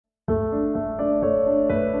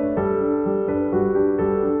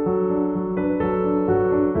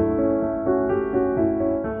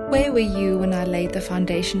Where were you when I laid the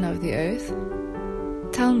foundation of the earth?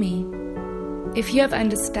 Tell me, if you have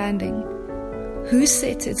understanding, who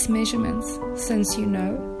set its measurements, since you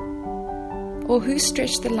know? Or who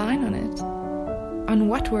stretched the line on it? On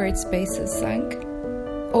what were its bases sunk?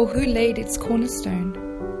 Or who laid its cornerstone?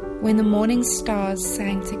 When the morning stars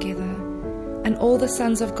sang together, and all the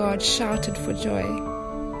sons of God shouted for joy.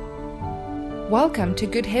 Welcome to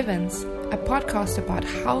Good Heavens, a podcast about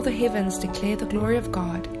how the heavens declare the glory of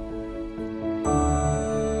God.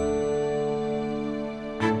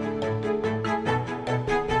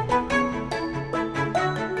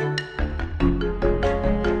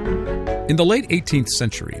 In the late 18th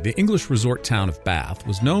century, the English resort town of Bath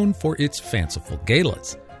was known for its fanciful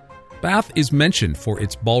galas. Bath is mentioned for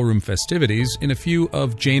its ballroom festivities in a few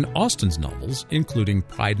of Jane Austen's novels, including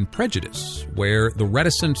Pride and Prejudice, where the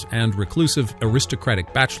reticent and reclusive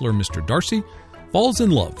aristocratic bachelor Mr. Darcy falls in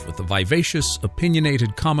love with the vivacious,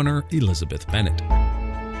 opinionated commoner Elizabeth Bennet.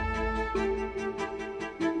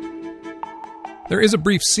 There is a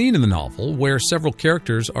brief scene in the novel where several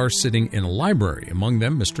characters are sitting in a library, among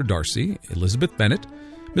them Mr. Darcy, Elizabeth Bennet,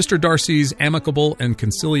 Mr. Darcy's amicable and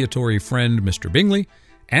conciliatory friend Mr. Bingley,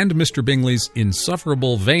 and Mr. Bingley's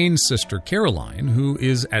insufferable vain sister Caroline, who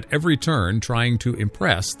is at every turn trying to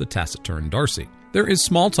impress the taciturn Darcy. There is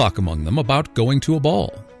small talk among them about going to a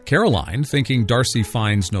ball. Caroline, thinking Darcy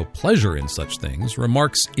finds no pleasure in such things,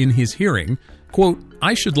 remarks in his hearing, quote,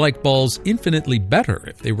 "I should like balls infinitely better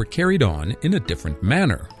if they were carried on in a different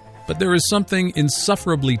manner. But there is something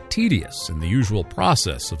insufferably tedious in the usual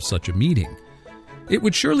process of such a meeting. It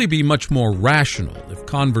would surely be much more rational if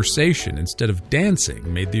conversation instead of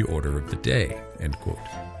dancing made the order of the day," end quote.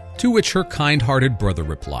 To which her kind-hearted brother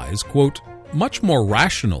replies, quote, "Much more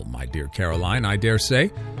rational, my dear Caroline, I dare say,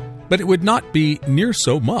 but it would not be near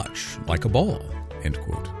so much like a ball," end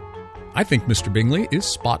quote. I think Mr. Bingley is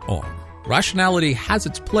spot on. Rationality has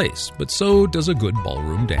its place, but so does a good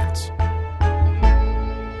ballroom dance.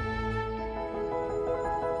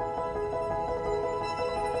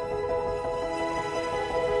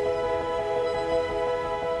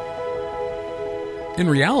 In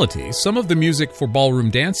reality, some of the music for ballroom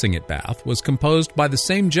dancing at Bath was composed by the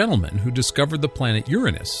same gentleman who discovered the planet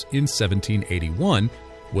Uranus in 1781,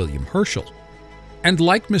 William Herschel. And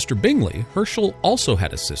like Mr. Bingley, Herschel also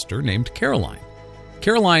had a sister named Caroline.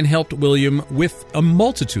 Caroline helped William with a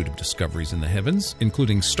multitude of discoveries in the heavens,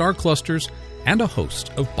 including star clusters and a host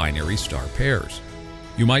of binary star pairs.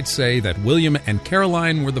 You might say that William and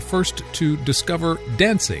Caroline were the first to discover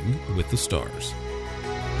dancing with the stars.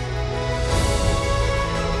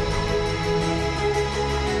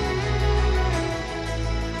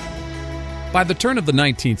 By the turn of the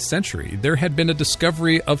 19th century, there had been a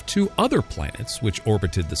discovery of two other planets which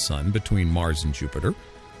orbited the Sun between Mars and Jupiter.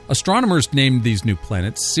 Astronomers named these new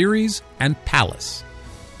planets Ceres and Pallas.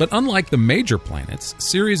 But unlike the major planets,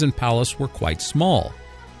 Ceres and Pallas were quite small.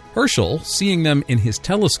 Herschel, seeing them in his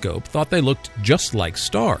telescope, thought they looked just like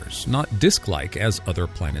stars, not disk-like as other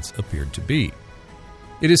planets appeared to be.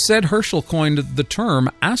 It is said Herschel coined the term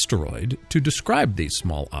asteroid to describe these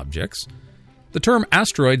small objects. The term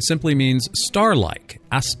asteroid simply means star-like,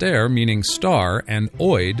 aster meaning star and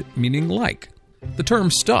oid meaning like. The term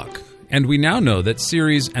stuck, and we now know that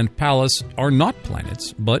Ceres and Pallas are not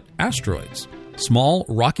planets, but asteroids, small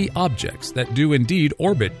rocky objects that do indeed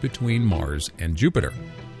orbit between Mars and Jupiter.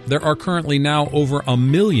 There are currently now over 1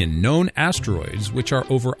 million known asteroids, which are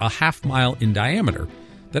over a half-mile in diameter,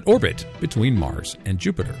 that orbit between Mars and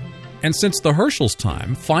Jupiter. And since the Herschel's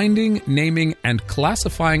time, finding, naming, and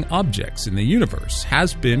classifying objects in the universe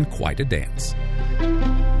has been quite a dance.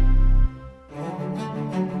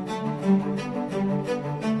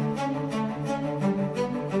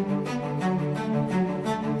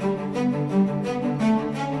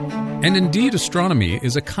 And indeed, astronomy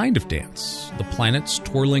is a kind of dance, the planets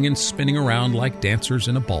twirling and spinning around like dancers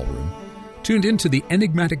in a ballroom, tuned into the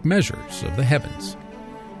enigmatic measures of the heavens.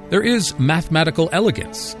 There is mathematical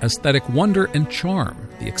elegance, aesthetic wonder and charm,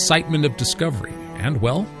 the excitement of discovery, and,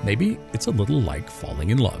 well, maybe it's a little like falling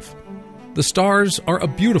in love. The stars are a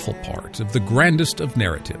beautiful part of the grandest of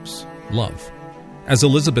narratives, love. As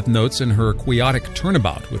Elizabeth notes in her quixotic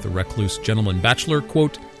turnabout with a recluse gentleman bachelor,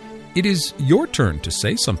 quote, "It is your turn to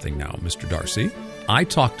say something now, Mr. Darcy. I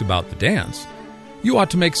talked about the dance. You ought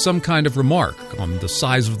to make some kind of remark on the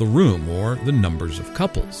size of the room or the numbers of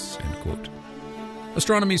couples," end quote.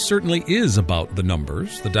 Astronomy certainly is about the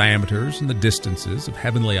numbers, the diameters, and the distances of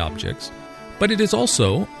heavenly objects, but it is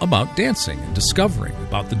also about dancing and discovering,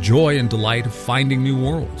 about the joy and delight of finding new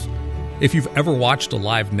worlds. If you've ever watched a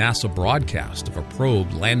live NASA broadcast of a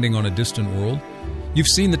probe landing on a distant world, You've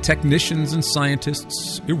seen the technicians and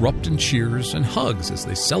scientists erupt in cheers and hugs as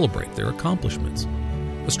they celebrate their accomplishments.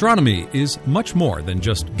 Astronomy is much more than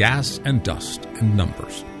just gas and dust and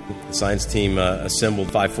numbers. The science team assembled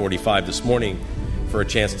 5:45 this morning for a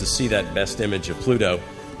chance to see that best image of Pluto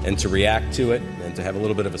and to react to it and to have a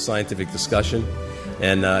little bit of a scientific discussion.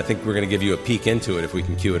 And I think we're going to give you a peek into it if we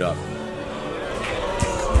can cue it up.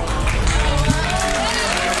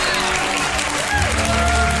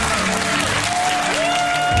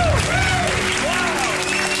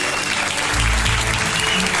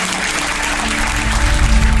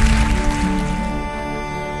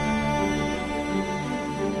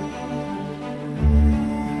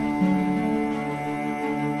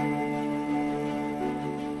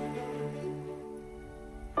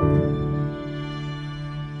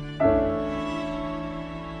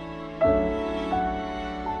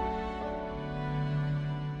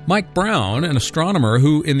 Mike Brown, an astronomer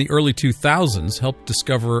who in the early 2000s helped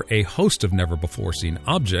discover a host of never-before-seen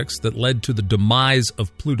objects that led to the demise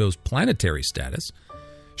of Pluto's planetary status,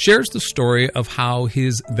 shares the story of how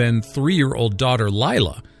his then 3-year-old daughter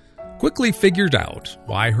Lila quickly figured out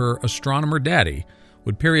why her astronomer daddy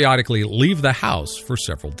would periodically leave the house for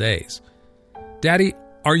several days. "Daddy,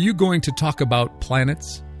 are you going to talk about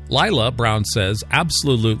planets?" Lila, Brown says,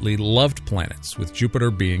 absolutely loved planets, with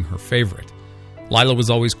Jupiter being her favorite. Lila was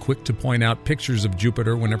always quick to point out pictures of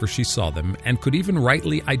Jupiter whenever she saw them and could even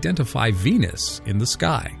rightly identify Venus in the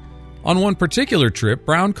sky. On one particular trip,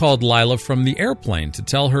 Brown called Lila from the airplane to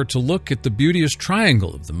tell her to look at the beauteous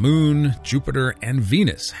triangle of the Moon, Jupiter, and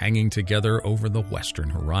Venus hanging together over the western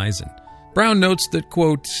horizon. Brown notes that,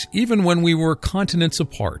 quote, "Even when we were continents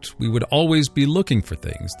apart, we would always be looking for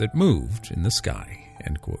things that moved in the sky,"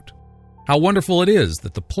 end quote. How wonderful it is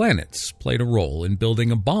that the planets played a role in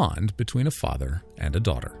building a bond between a father and a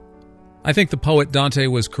daughter. I think the poet Dante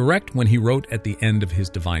was correct when he wrote at the end of his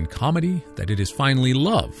Divine Comedy that it is finally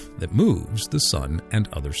love that moves the sun and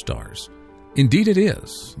other stars. Indeed it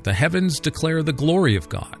is. The heavens declare the glory of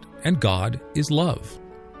God, and God is love.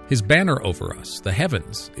 His banner over us, the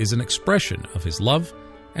heavens, is an expression of his love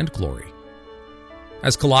and glory.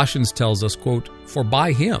 As Colossians tells us, quote, "For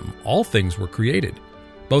by him all things were created,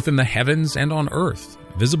 both in the heavens and on earth,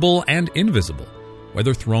 visible and invisible,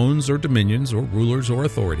 whether thrones or dominions or rulers or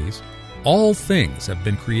authorities, all things have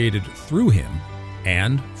been created through him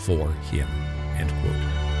and for him," end quote.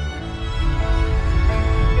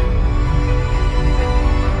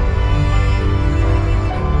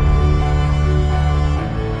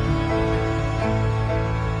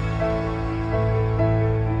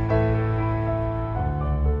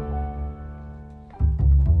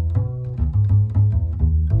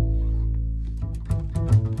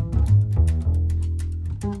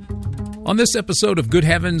 On this episode of Good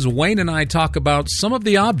Heavens, Wayne and I talk about some of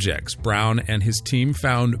the objects Brown and his team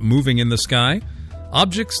found moving in the sky,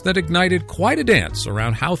 objects that ignited quite a dance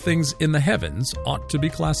around how things in the heavens ought to be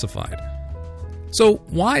classified. So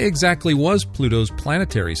why exactly was Pluto's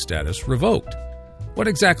planetary status revoked? What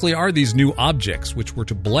exactly are these new objects which were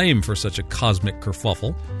to blame for such a cosmic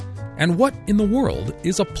kerfuffle? And what in the world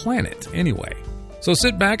is a planet anyway? So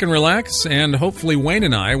sit back and relax, and hopefully Wayne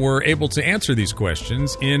and I were able to answer these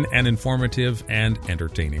questions in an informative and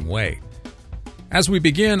entertaining way. As we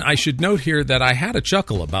begin, I should note here that I had a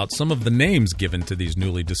chuckle about some of the names given to these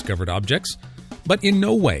newly discovered objects, but in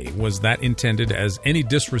no way was that intended as any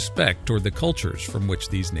disrespect toward the cultures from which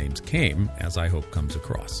these names came, as I hope comes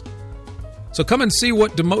across. So come and see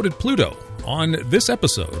what demoted Pluto on this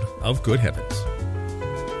episode of Good Heavens.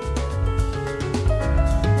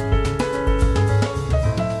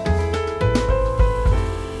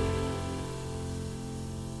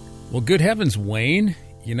 Well, good heavens, Wayne.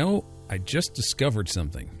 You know, I just discovered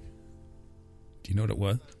something. Do you know what it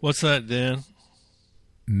was? What's that, Dan?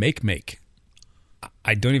 Make.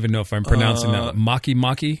 I don't even know if I'm pronouncing that.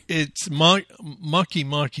 Maki. It's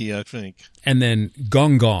Maki, I think. And then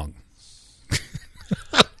Gong.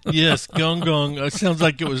 Yes, Gong. It sounds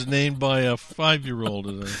like it was named by a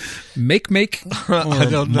 5-year-old. Make. I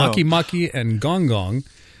don't know. Maki and Gong.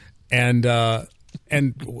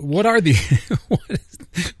 And what are the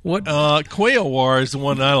what? Quailwar is the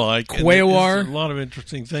one I like. Quailwar, a lot of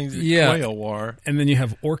interesting things. Yeah, Quailwar, and then you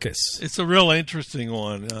have Orcus. It's a real interesting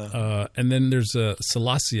one. And then there's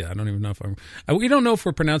Salacia. I don't even know if we don't know if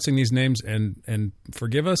we're pronouncing these names. And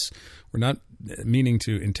forgive us, we're not meaning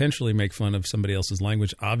to intentionally make fun of somebody else's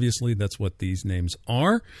language. Obviously, that's what these names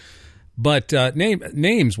are. But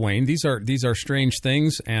names, Wayne, these are strange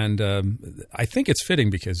things, and I think it's fitting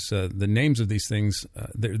because the names of these things,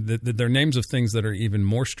 they're names of things that are even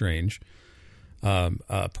more strange.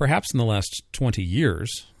 Perhaps in the last 20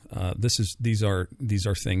 years, These are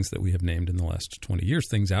things that we have named in the last 20 years,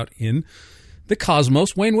 things out in the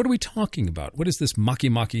cosmos. Wayne, what are we talking about? What is this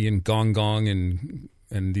Maki and Gong Gong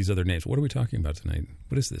and these other names? What are we talking about tonight?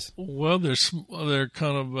 What is this? Well, they're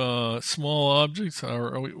kind of small objects.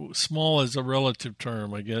 Or small is a relative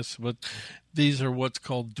term, I guess, but these are what's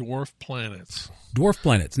called dwarf planets. Dwarf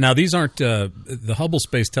planets. Now, these aren't the Hubble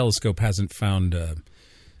Space Telescope hasn't found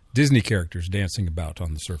Disney characters dancing about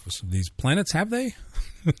on the surface of these planets, have they?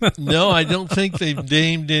 No, I don't think they've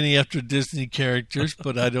named any after Disney characters,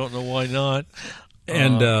 but I don't know why not.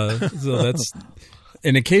 And so that's.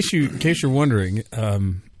 And in case you're wondering,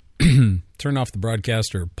 turn off the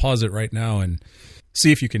broadcast or pause it right now and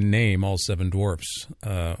see if you can name all 7 dwarfs.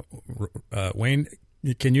 Wayne,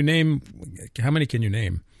 can you name? How many can you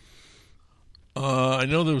name? I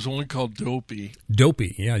know there was one called Dopey.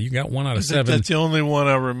 Dopey, yeah, you got 1 out of 7. That's the only one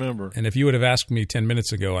I remember. And if you would have asked me 10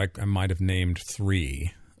 minutes ago, I might have named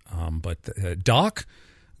 3. But Doc,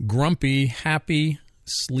 Grumpy, Happy,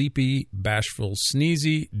 Sleepy, Bashful,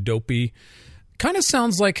 Sneezy, Dopey. Kind of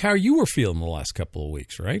sounds like how you were feeling the last couple of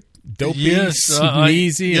weeks, right? Dopey, yes,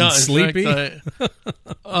 sneezy, and sleepy. Fact,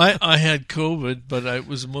 I had COVID, but it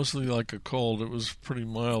was mostly like a cold. It was pretty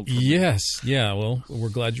mild. Yes, yeah. Well, we're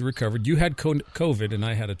glad you recovered. You had COVID, and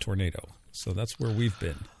I had a tornado, so that's where we've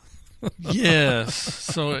been. Yes,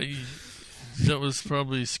 so that was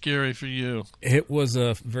probably scary for you. It was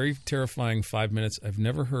a very terrifying 5 minutes. I've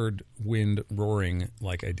never heard wind roaring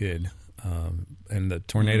like I did, and the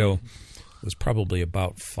tornado. Was probably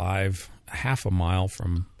about half a mile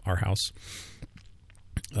from our house.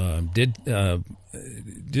 Did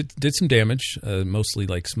some damage, mostly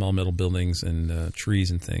like small metal buildings and trees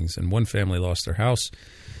and things. And one family lost their house,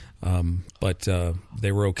 but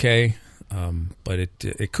they were okay. But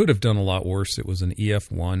it could have done a lot worse. It was an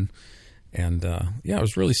EF1, and it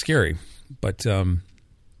was really scary. But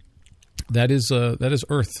that is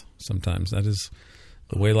Earth. Sometimes that is.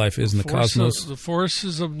 The way life is in the cosmos. The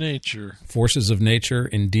forces of nature. Forces of nature,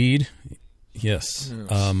 indeed. Yes.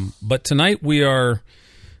 But tonight we are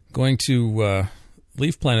going to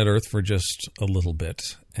leave planet Earth for just a little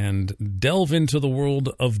bit and delve into the world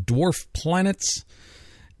of dwarf planets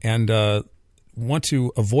and want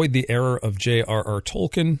to avoid the error of J.R.R.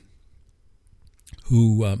 Tolkien,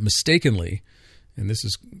 who mistakenly, and this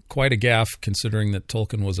is quite a gaffe considering that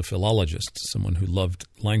Tolkien was a philologist, someone who loved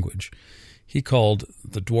language, he called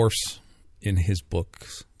the dwarfs in his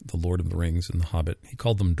books, The Lord of the Rings and The Hobbit, he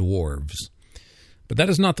called them dwarves. But that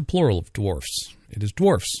is not the plural of dwarfs. It is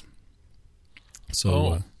dwarfs.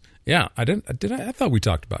 So, I thought we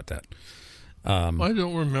talked about that. I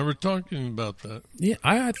don't remember talking about that. Yeah,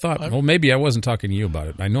 I thought, well, maybe I wasn't talking to you about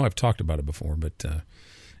it. I know I've talked about it before, but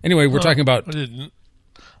anyway, we're talking about... I didn't.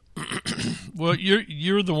 Well,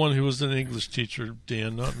 you're the one who was an English teacher,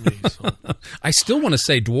 Dan, not me. So. I still want to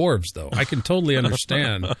say dwarves, though. I can totally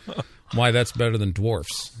understand why that's better than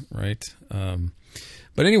dwarfs, right?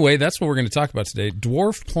 But anyway, that's what we're going to talk about today.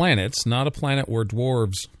 Dwarf planets, not a planet where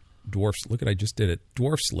dwarfs. Look at I just did it.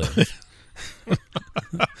 Dwarfs live.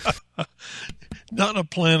 Not a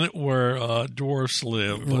planet where dwarfs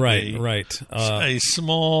live. But right. A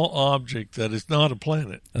small object that is not a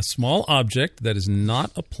planet. A small object that is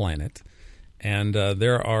not a planet. And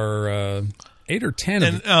there are 8 or 10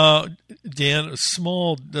 of them. Dan,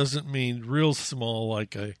 small doesn't mean real small,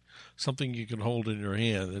 like something you can hold in your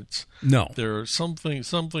hand. There's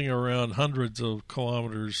something around hundreds of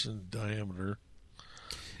kilometers in diameter.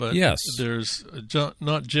 But yes. There's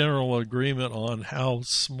not general agreement on how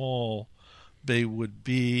small they would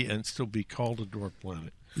be and still be called a dwarf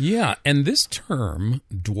planet. Yeah, and this term,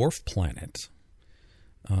 dwarf planet,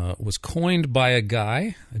 was coined by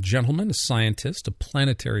a gentleman, a scientist, a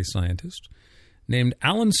planetary scientist, named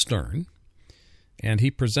Alan Stern, and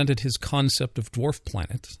he presented his concept of dwarf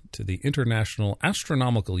planet to the International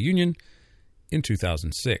Astronomical Union in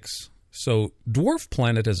 2006. So dwarf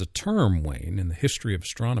planet as a term, Wayne, in the history of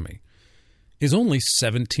astronomy, is only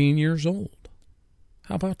 17 years old.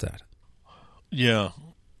 How about that? Yeah.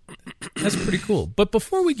 That's pretty cool. But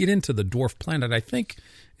before we get into the dwarf planet, I think,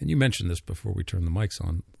 and you mentioned this before we turn the mics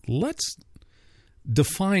on, let's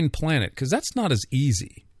define planet, because that's not as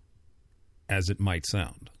easy as it might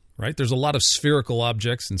sound, right? There's a lot of spherical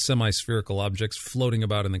objects and semi-spherical objects floating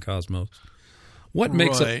about in the cosmos. What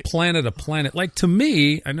makes a planet? Like, to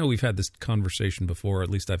me, I know we've had this conversation before, or at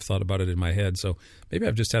least I've thought about it in my head, so maybe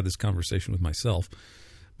I've just had this conversation with myself.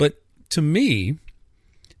 But to me,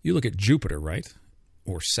 you look at Jupiter, right,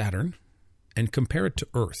 or Saturn, and compare it to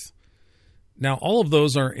Earth. Now, all of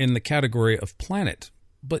those are in the category of planet,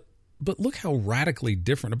 but But look how radically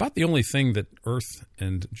different. About the only thing that Earth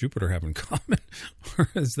and Jupiter have in common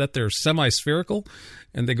is that they're semi-spherical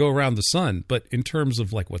and they go around the sun. But in terms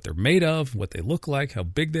of like what they're made of, what they look like, how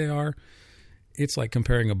big they are, it's like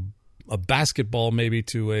comparing a basketball maybe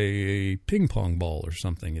to a ping pong ball or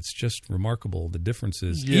something. It's just remarkable the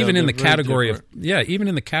differences. Yeah, even in the category even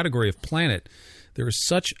in the category of planet, there is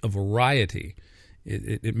such a variety.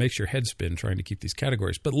 It makes your head spin trying to keep these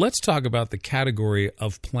categories. But let's talk about the category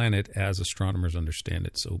of planet as astronomers understand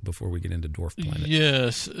it. So before we get into dwarf planet.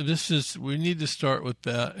 Yes, we need to start with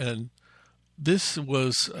that. And this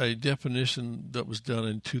was a definition that was done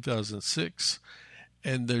in 2006.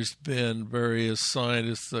 And there's been various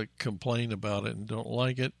scientists that complain about it and don't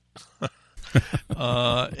like it.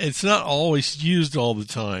 It's not always used all the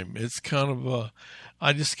time. It's kind of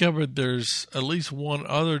I discovered there's at least one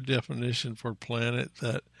other definition for planet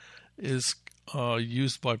that is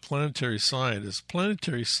used by planetary scientists.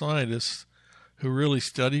 Planetary scientists who really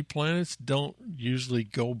study planets don't usually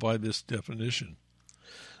go by this definition,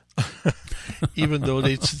 even though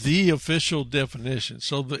it's the official definition.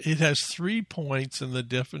 So it has 3 points in the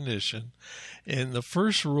definition. And the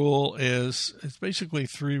first rule it's basically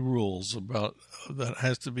 3 rules about that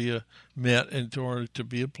has to be met in order to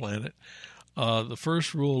be a planet. The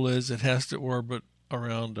first rule is it has to orbit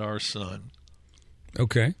around our sun.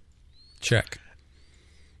 Okay. Check.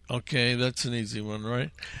 Okay, that's an easy one,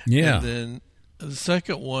 right? Yeah. And then the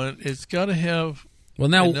second one, it's got to have it's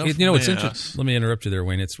mass. interesting. Let me interrupt you there,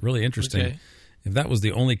 Wayne. It's really interesting. Okay. If that was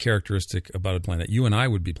the only characteristic about a planet, you and I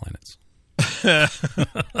would be planets.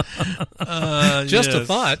 Just a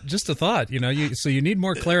thought. So you need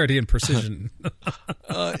more clarity and precision.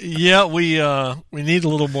 Yeah, we need a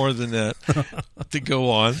little more than that to go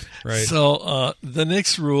on. Right. So the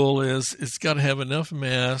next rule is it's got to have enough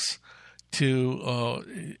mass to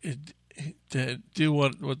do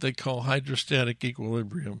what they call hydrostatic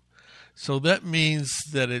equilibrium. So that means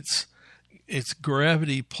that its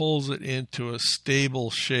gravity pulls it into a stable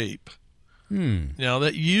shape. Now,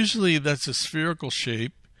 that's a spherical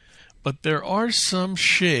shape, but there are some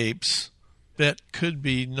shapes that could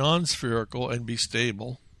be non-spherical and be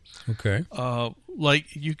stable. Okay.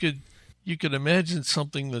 Like you could imagine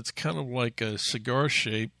something that's kind of like a cigar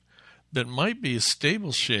shape that might be a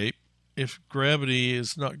stable shape if gravity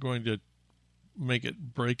is not going to make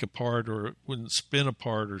it break apart or it wouldn't spin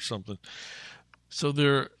apart or something. So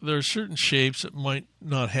there are certain shapes that might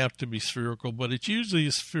not have to be spherical, but it's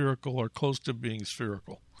usually spherical or close to being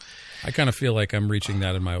spherical. I kind of feel like I'm reaching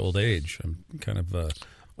that in my old age. I'm kind of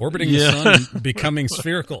orbiting the sun and becoming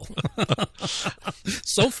spherical.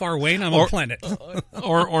 So far, Wayne, I'm a planet.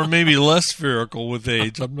 or maybe less spherical with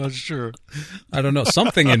age. I'm not sure. I don't know.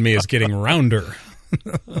 Something in me is getting rounder.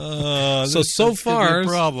 So far,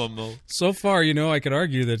 problem though. So far, I could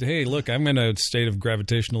argue that, hey, look, I'm in a state of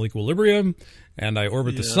gravitational equilibrium, and I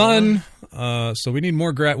orbit the sun. So we need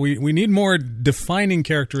more we need more defining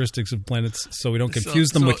characteristics of planets, so we don't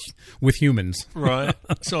confuse them with humans. Right.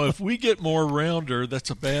 So if we get more rounder, that's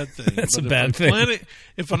a bad thing. That's a bad thing.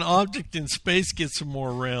 If an object in space gets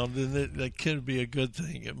more round, then that could be a good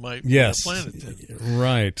thing. It might be a planet. Then.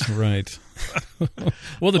 Right.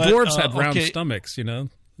 Well, the dwarves had round stomachs,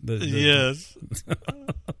 Yes.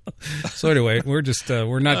 So anyway, we're just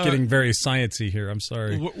we're not getting very sciencey here. I'm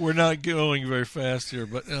sorry. We're not going very fast here,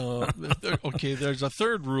 but there's a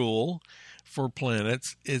third rule for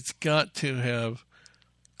planets. It's got to have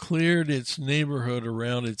cleared its neighborhood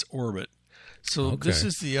around its orbit. So this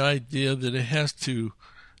is the idea that it has to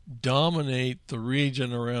dominate the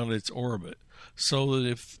region around its orbit, so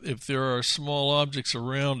that if there are small objects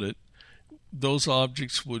around it, those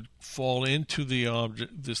objects would fall into the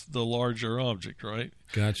the larger object, right?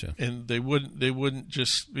 Gotcha. And they wouldn't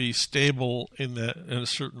just be stable in a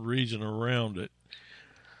certain region around it.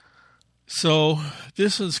 So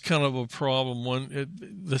this is kind of a problem.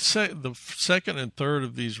 The second and third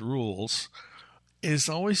of these rules is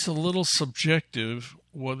always a little subjective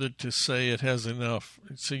whether to say it has enough.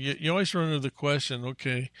 So you always run into the question,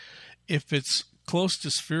 okay, if it's close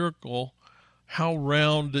to spherical, how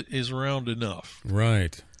round is round enough?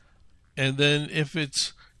 Right. And then if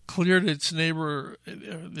it's cleared its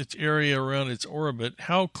area around its orbit,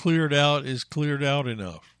 how cleared out is cleared out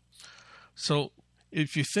enough? So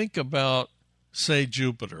if you think about, say,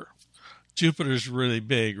 Jupiter's really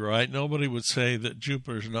big, right? Nobody would say that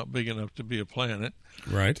Jupiter's not big enough to be a planet.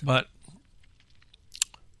 Right. But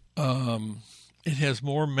it has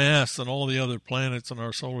more mass than all the other planets in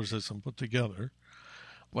our solar system put together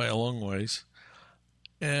by a long ways.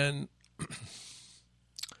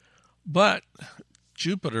 But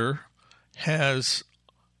Jupiter has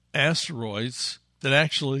asteroids that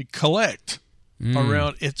actually collect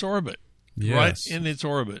around its orbit, right in its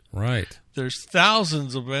orbit. Right. There's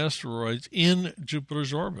thousands of asteroids in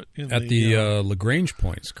Jupiter's orbit. At the Lagrange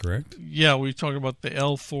points, correct? Yeah, we talk about the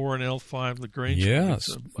L4 and L5 Lagrange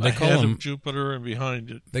points. They call ahead them of Jupiter and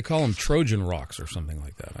behind it. They call them Trojan rocks or something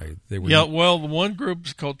like that. Well, the one group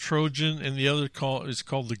is called Trojan, and the other is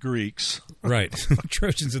called the Greeks. Right.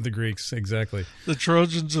 Trojans and the Greeks, exactly. The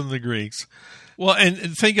Trojans and the Greeks. Well,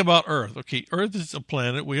 and think about Earth. Okay, Earth is a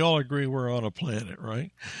planet. We all agree we're on a planet,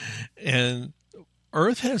 right? And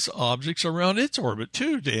Earth has objects around its orbit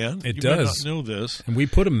too, Dan. It you does. May not know this, and we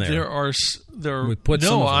put them there.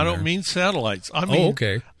 I don't mean satellites. I mean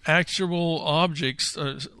okay. actual objects,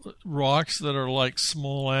 rocks that are like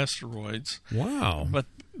small asteroids. Wow! But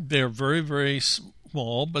they're very, very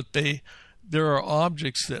small. But there are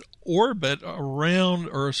objects that orbit around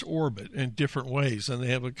Earth's orbit in different ways, and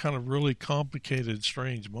they have a kind of really complicated,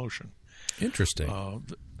 strange motion. Interesting.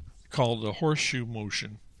 Called the horseshoe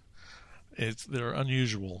motion. They're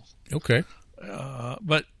unusual. Okay.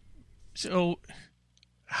 But so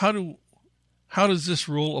how does this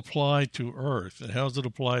rule apply to Earth, and how does it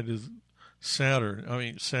apply to Saturn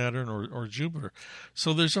or Jupiter?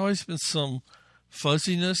 So there's always been some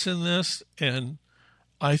fuzziness in this, and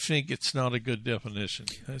I think it's not a good definition,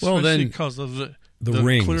 especially because of the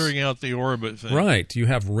rings. Clearing out the orbit thing. Right. You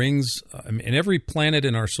have rings. And every planet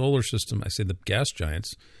in our solar system, I say the gas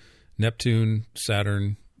giants, Neptune,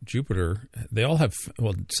 Saturn, Jupiter, they all have,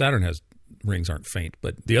 Saturn has rings, aren't faint,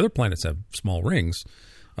 but the other planets have small rings,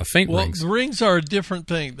 faint rings. Well, the rings are a different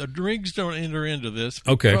thing. The rings don't enter into this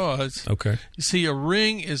because, you see, a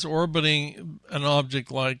ring is orbiting an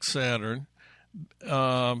object like Saturn,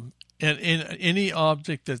 and in any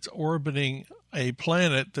object that's orbiting a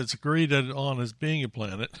planet that's agreed on as being a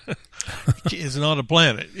planet is not a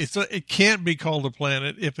planet. It can't be called a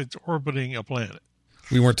planet if it's orbiting a planet.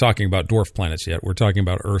 We weren't talking about dwarf planets yet. We're talking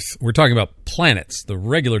about Earth. We're talking about planets, the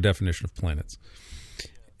regular definition of planets.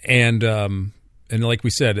 And like we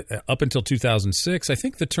said, up until 2006, I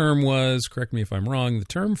think the term was, correct me if I'm wrong, the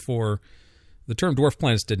term dwarf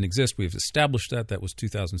planets didn't exist. We've established that. That was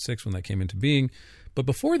 2006 when that came into being. But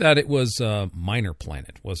before that, it was minor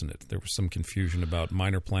planet, wasn't it? There was some confusion about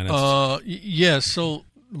minor planets. Yes. So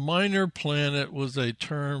minor planet was a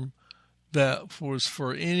term that was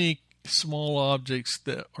for any small objects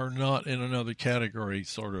that are not in another category,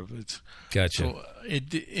 sort of. Gotcha. So it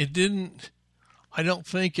didn't. I don't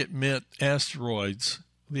think it meant asteroids.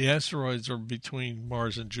 The asteroids are between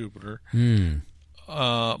Mars and Jupiter.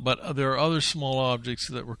 But there are other small objects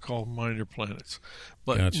that were called minor planets.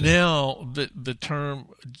 But Gotcha. Now the term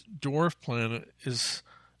dwarf planet is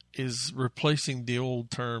replacing the old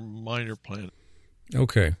term minor planet.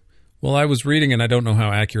 Okay. Well, I was reading, and I don't know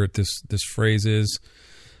how accurate this phrase is.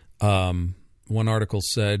 One article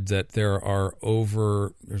said that there's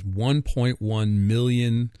 1.1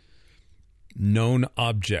 million known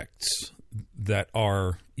objects that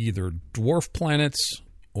are either dwarf planets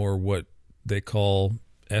or what they call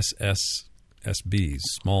SSBs,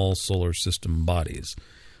 small solar system bodies,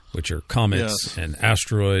 which are comets and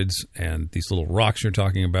asteroids and these little rocks you're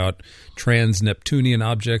talking about, trans-Neptunian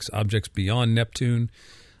objects beyond Neptune.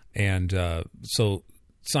 And so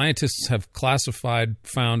scientists have classified,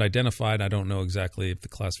 found, identified. I don't know exactly if the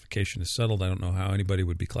classification is settled. I don't know how anybody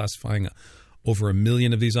would be classifying over 1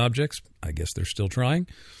 million of these objects. I guess they're still trying.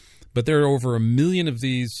 But there are over 1 million of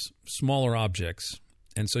these smaller objects.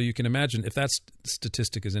 And so you can imagine, if that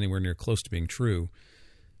statistic is anywhere near close to being true,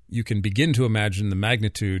 you can begin to imagine the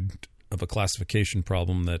magnitude of a classification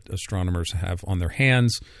problem that astronomers have on their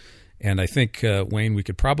hands. And I think, Wayne, we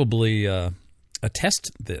could probably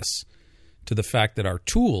attest this to the fact that our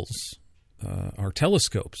tools, our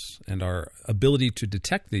telescopes, and our ability to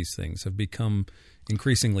detect these things have become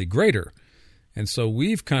increasingly greater. And so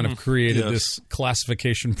we've kind of created this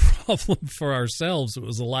classification problem for ourselves. It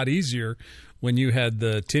was a lot easier when you had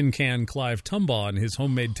the tin can Clive Tumbaugh and his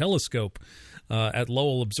homemade telescope at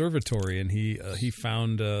Lowell Observatory, and he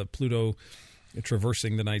found Pluto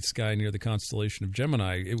traversing the night sky near the constellation of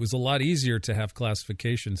Gemini. It was a lot easier to have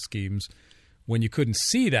classification schemes when you couldn't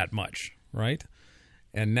see that much, right?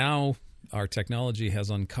 And now our technology has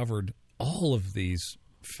uncovered all of these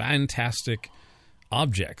fantastic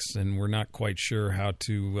objects, and we're not quite sure how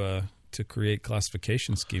to create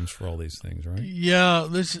classification schemes for all these things, right? Yeah,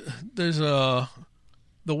 there's the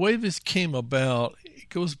way this came about. It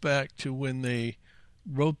goes back to when they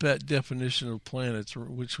wrote that definition of planets,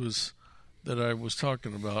 which was that I was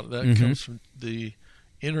talking about. That comes from the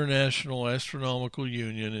International Astronomical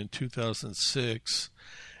Union in 2006,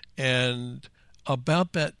 and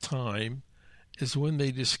about that time is when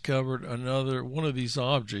they discovered one of these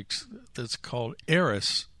objects that's called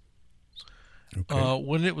Eris. Okay.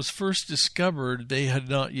 When it was first discovered, they had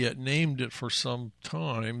not yet named it for some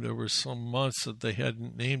time. There were some months that they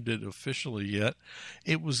hadn't named it officially yet.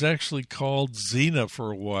 It was actually called Xena for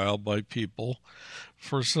a while by people.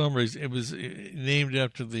 For some reason, it was named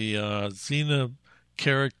after the Xena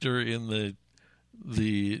character in the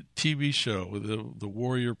TV show, the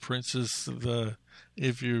Warrior Princess.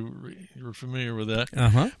 If you're familiar with that,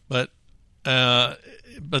 But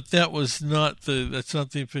that was that's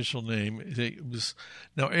not the official name. It was.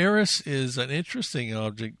 Now Eris is an interesting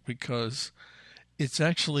object because it's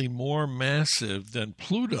actually more massive than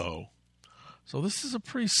Pluto. So this is a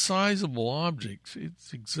pretty sizable object.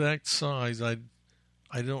 Its exact size I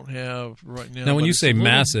don't have right now. Now when you say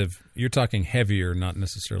massive, you're talking heavier, not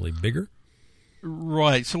necessarily bigger?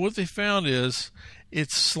 Right. So what they found is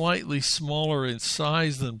it's slightly smaller in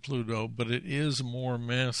size than Pluto, but it is more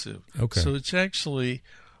massive. Okay. So it's actually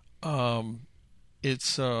more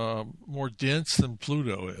dense than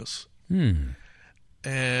Pluto is.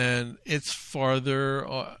 And it's farther.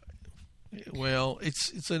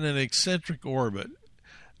 It's in an eccentric orbit,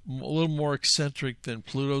 a little more eccentric than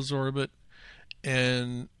Pluto's orbit,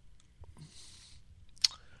 and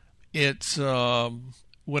it's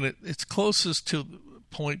when it's closest to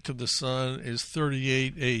point to the sun is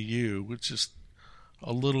 38 AU, which is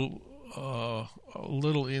a little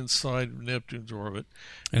inside Neptune's orbit.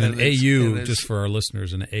 And an AU, just for our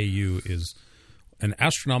listeners, an AU is an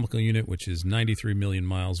astronomical unit, which is 93 million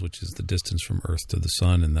miles, which is the distance from Earth to the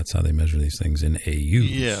sun, and that's how they measure these things in AU.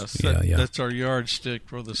 Yes, that's our yardstick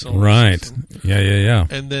for the solar system. Yeah.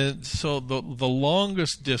 And then, so the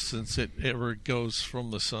longest distance it ever goes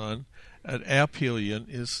from the sun at aphelion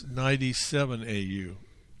is 97 AU.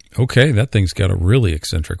 Okay, that thing's got a really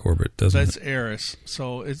eccentric orbit, doesn't it? That's Eris.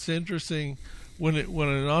 So it's interesting when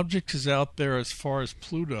an object is out there as far as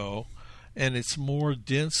Pluto, and it's more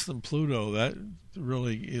dense than Pluto. That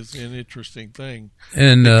really is an interesting thing.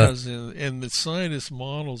 And because in the scientist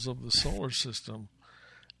models of the solar system,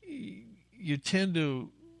 you tend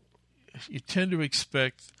to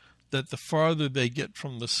expect that the farther they get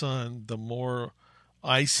from the sun, the more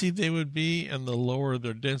icy they would be and the lower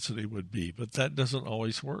their density would be, but that doesn't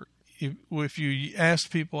always work. If you ask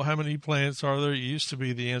people how many planets are there, it used to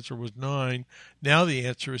be the answer was 9. Now the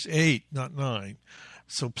answer is 8, not 9.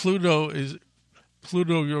 So Pluto sort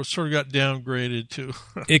of got downgraded to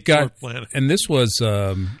it got planet. And this was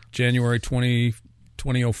January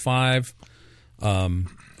 2005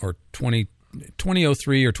 or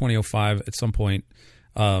 2003 or 2005 at some point.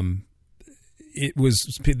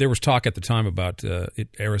 There was talk at the time about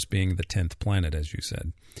Eris being the 10th planet, as you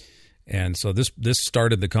said, and so this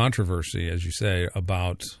started the controversy, as you say,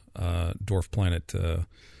 about dwarf planet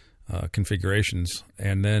configurations,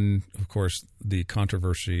 and then of course the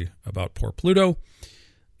controversy about poor Pluto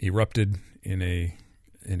erupted in a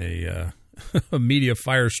a media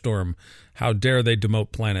firestorm. How dare they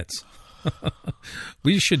demote planets?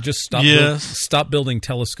 We should just stop building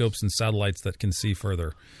telescopes and satellites that can see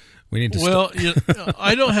further. We need to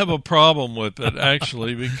I don't have a problem with it,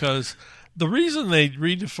 actually, because the reason they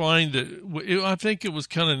redefined it, I think it was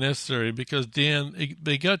kind of necessary because, Dan,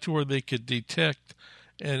 they got to where they could detect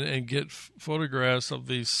and get photographs of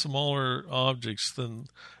these smaller objects than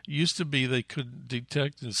used to be. They could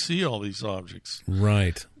detect and see all these objects.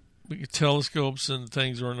 Right. Telescopes and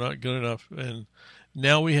things were not good enough, and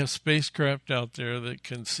now we have spacecraft out there that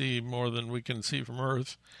can see more than we can see from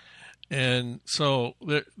Earth. And so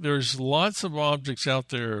there's lots of objects out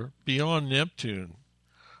there beyond Neptune.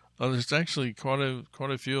 There's actually quite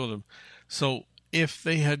a few of them. So if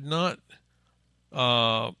they had not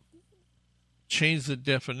changed the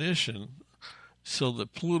definition so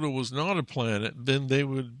that Pluto was not a planet, then they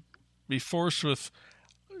would be forced with,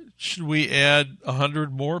 should we add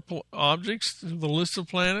 100 more objects to the list of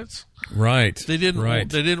planets? Right. They didn't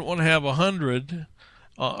want to have 100.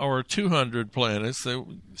 Or 200 planets,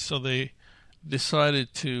 so they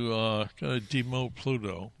decided to kind of demote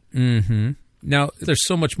Pluto. Mm-hmm. Now, there's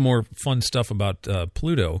so much more fun stuff about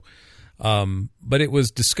Pluto, but it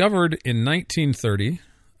was discovered in 1930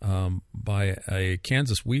 by a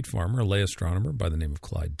Kansas wheat farmer, a lay astronomer by the name of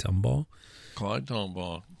Clyde Tombaugh. Clyde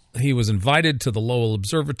Tombaugh. He was invited to the Lowell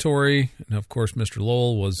Observatory, and of course, Mr.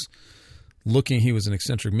 Lowell was he was an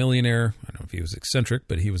eccentric millionaire. I don't know if he was eccentric,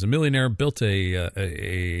 but he was a millionaire, built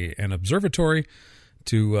an observatory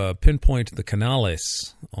to pinpoint the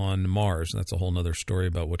canales on Mars. That's a whole other story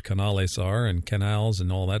about what canales are and canals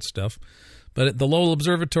and all that stuff. But the Lowell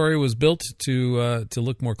Observatory was built to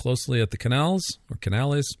look more closely at the canals or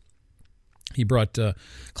canales. he brought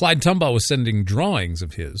Clyde Tombaugh was sending drawings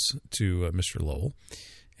of his to Mr. Lowell,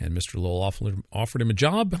 and Mr. Lowell offered him a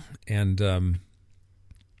job. And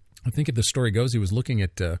I think if the story goes, he was looking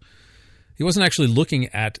at he wasn't actually looking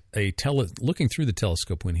at looking through the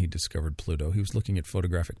telescope when he discovered Pluto. He was looking at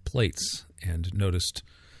photographic plates and noticed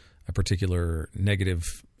a particular negative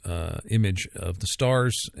image of the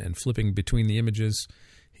stars, and flipping between the images,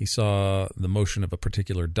 he saw the motion of a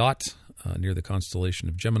particular dot near the constellation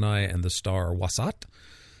of Gemini and the star Wasat,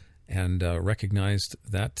 and recognized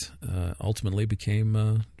that ultimately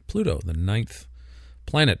became Pluto, the 9th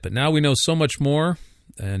planet. But now we know so much more.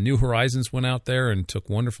 New Horizons went out there and took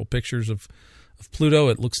wonderful pictures of Pluto.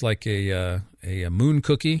 It looks like a moon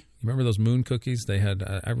cookie. You remember those moon cookies? They had,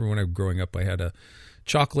 I remember when I was growing up, I had a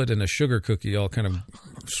chocolate and a sugar cookie all kind of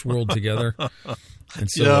swirled together. And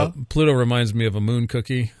so Pluto reminds me of a moon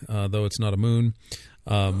cookie, though it's not a moon.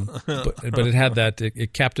 But it had that,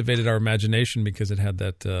 it captivated our imagination because it had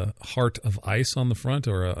that heart of ice on the front,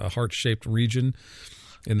 or a heart-shaped region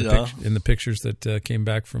in the pictures that came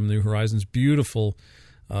back from New Horizons. Beautiful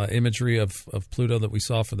imagery of Pluto that we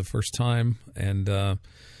saw for the first time. And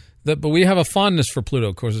but we have a fondness for Pluto.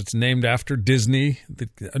 Of course, it's named after Disney.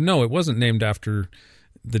 No, it wasn't named after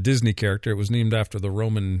the Disney character. It was named after the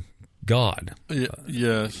Roman god.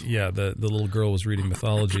 Yes. Yeah, the little girl was reading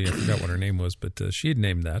mythology. I forgot what her name was, but she had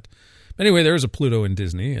named that. Anyway, there is a Pluto in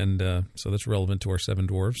Disney, and so that's relevant to our Seven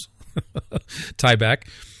Dwarfs tie back.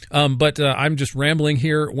 But I'm just rambling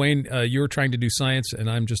here. Wayne, you're trying to do science,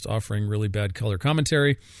 and I'm just offering really bad color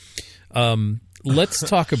commentary. Let's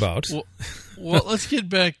talk about... Well, let's get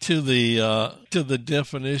back to the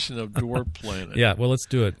definition of dwarf planet. Yeah, well, let's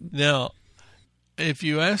do it. Now, if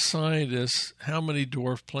you ask scientists how many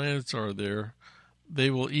dwarf planets are there,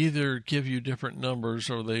 they will either give you different numbers,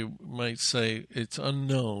 or they might say it's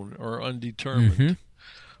unknown or undetermined,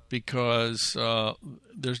 because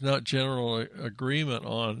there's not general agreement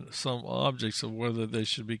on some objects of whether they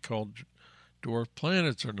should be called dwarf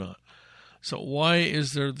planets or not. So why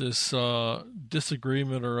is there this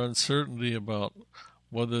disagreement or uncertainty about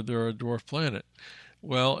whether they're a dwarf planet?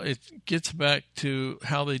 Well, it gets back to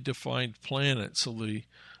how they defined planets. So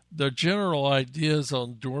the general ideas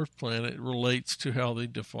on dwarf planet relates to how they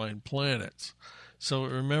define planets. So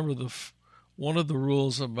remember, one of the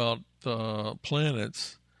rules about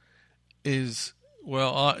planets is,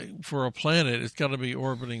 for a planet, it's got to be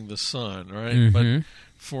orbiting the sun, right? But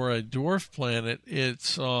for a dwarf planet,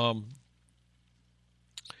 it's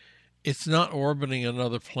not orbiting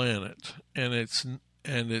another planet, and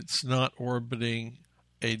it's not orbiting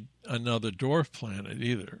another dwarf planet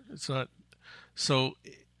either. It's not. So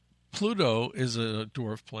Pluto is a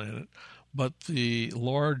dwarf planet, but the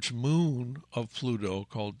large moon of Pluto,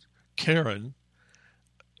 called Charon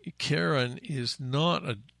is not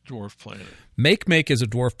a dwarf planet. Make is a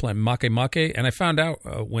dwarf planet, Make, and I found out,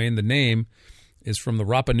 Wayne, the name is from the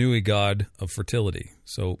Rapa Nui god of fertility.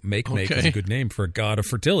 So Make is a good name for a god of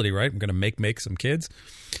fertility, right? I'm going to make some kids.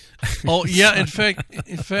 Oh yeah, in fact,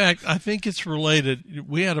 I think it's related.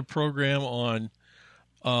 We had a program on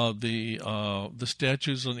the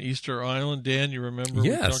statues on Easter Island. Dan, you remember?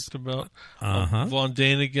 Yes. We talked about von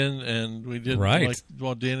Daniken, and we did like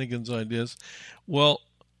von Daniken's ideas. Well,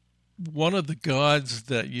 one of the gods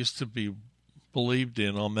that used to be believed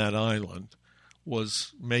in on that island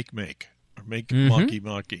was Make. Maki.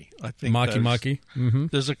 I think Maki.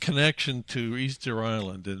 There's a connection to Easter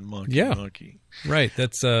Island in Maki. Right.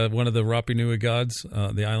 That's one of the Rapa Nui gods,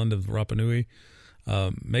 the island of Rapa Nui.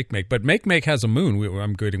 Make. But Make has a moon.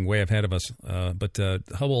 I'm getting way ahead of us. But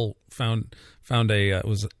Hubble found it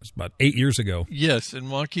was about 8 years ago. Yes, and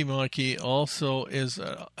Maki also is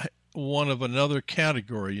one of another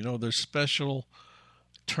category. You know, there's special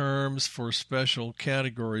terms for special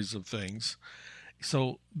categories of things.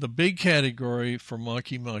 So the big category for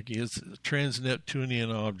Maki is a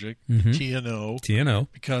trans-Neptunian object, TNO,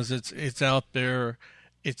 because it's out there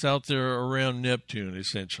around Neptune,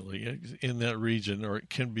 essentially, in that region, or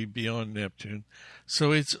it can be beyond Neptune.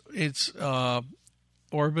 So its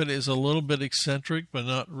orbit is a little bit eccentric, but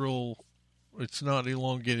not real. It's not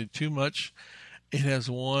elongated too much. It has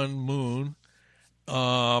one moon,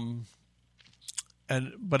 but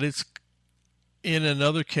it's in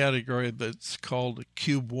another category that's called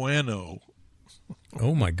cubueno.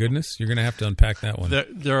 Oh my goodness! You're going to have to unpack that one.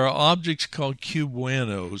 There are objects called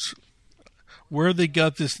cubuenos. Where they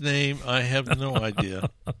got this name, I have no idea.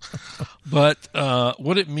 But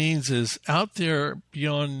what it means is, out there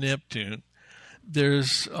beyond Neptune,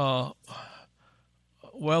 there's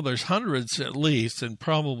hundreds at least, and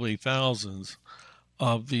probably thousands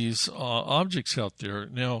of these objects out there.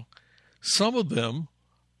 Now, some of them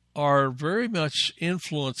are very much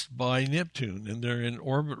influenced by Neptune, and they're in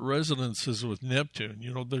orbit resonances with Neptune.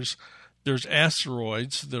 You know, there's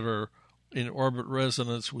asteroids that are in orbit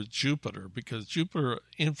resonance with Jupiter because Jupiter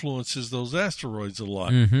influences those asteroids a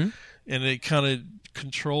lot, and it kind of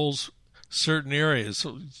controls certain areas.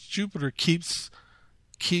 So Jupiter keeps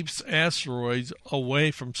asteroids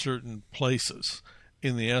away from certain places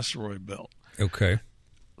in the asteroid belt. Okay.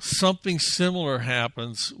 Something similar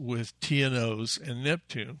happens with TNOs and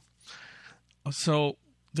Neptune. So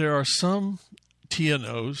there are some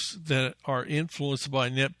TNOs that are influenced by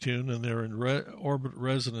Neptune, and they're in orbit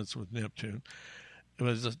resonance with Neptune.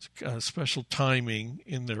 There's a special timing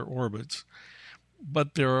in their orbits.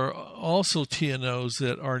 But there are also TNOs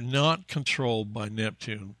that are not controlled by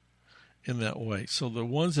Neptune in that way. So the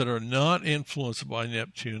ones that are not influenced by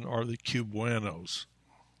Neptune are the cubanos.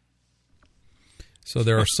 So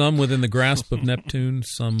there are some within the grasp of Neptune,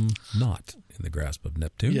 some not in the grasp of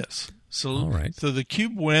Neptune. Yes. So, all right. So the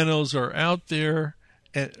cubanos are out there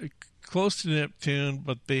close to Neptune,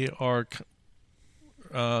 but they are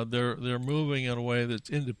they're moving in a way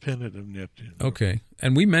that's independent of Neptune. Okay.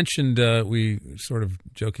 And we mentioned we sort of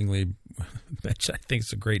jokingly mentioned, I think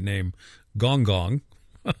it's a great name, Gong Gong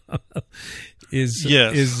is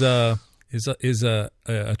a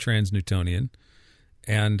trans-Newtonian.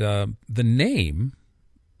 And the name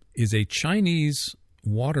is a Chinese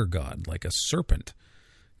water god, like a serpent,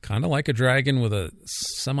 kind of like a dragon with a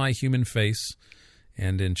semi-human face.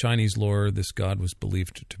 And in Chinese lore, this god was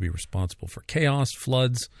believed to be responsible for chaos,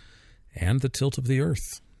 floods, and the tilt of the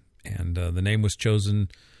earth. And the name was chosen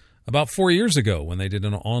about 4 years ago when they did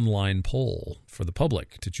an online poll for the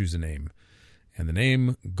public to choose a name. And the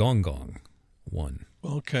name Gong Gong won.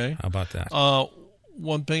 Okay. How about that?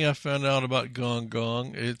 One thing I found out about Gong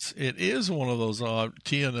Gong, it is one of those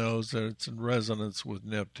TNOs that it's in resonance with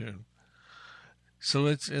Neptune. So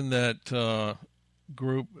it's in that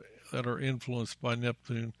group that are influenced by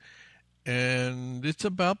Neptune, and it's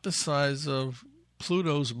about the size of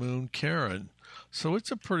Pluto's moon Charon. So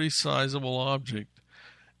it's a pretty sizable object,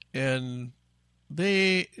 and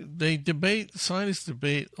scientists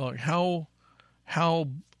debate like how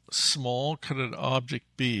small could an object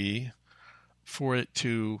be for it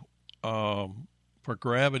to for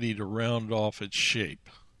gravity to round off its shape.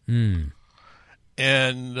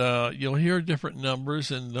 And you'll hear different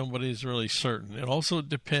numbers, and nobody's really certain. It also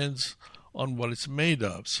depends on what it's made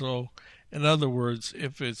of. So, in other words,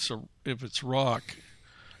 if it's rock,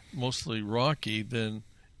 mostly rocky, then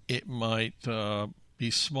it might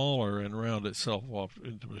be smaller and round itself off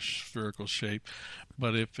into a spherical shape.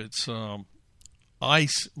 But if it's more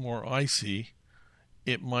icy,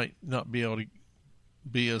 it might not be able to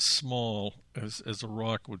be as small as a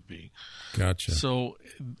rock would be. Gotcha. So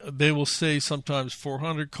they will say sometimes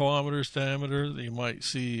 400 kilometers diameter. You might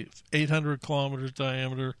see 800 kilometers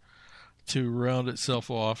diameter to round itself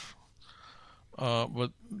off. But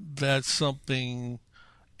that's something,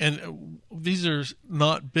 and these are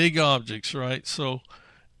not big objects, right? So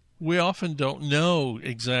we often don't know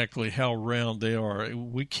exactly how round they are.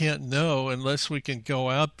 We can't know unless we can go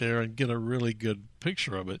out there and get a really good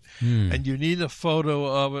picture of it. And you need a photo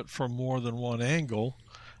of it from more than one angle,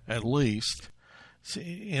 at least,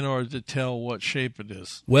 in order to tell what shape it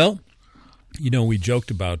is. Well, we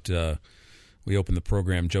joked about, we opened the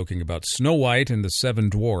program joking about Snow White and the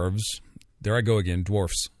Seven Dwarves. There I go again,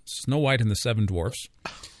 dwarfs. Snow White and the Seven Dwarfs.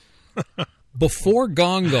 Before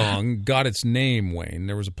Gong Gong got its name, Wayne,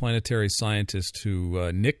 there was a planetary scientist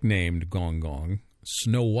who nicknamed Gong Gong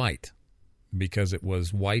Snow White because it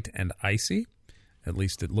was white and icy. At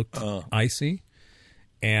least it looked icy.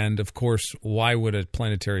 And, of course, why would a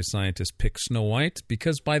planetary scientist pick Snow White?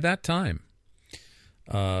 Because by that time,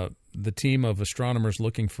 the team of astronomers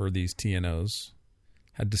looking for these TNOs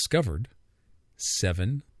had discovered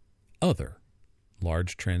 7 other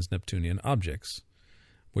large trans-Neptunian objects,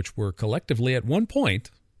 which were collectively at one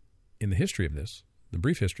point in the history of this, the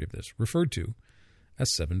brief history of this, referred to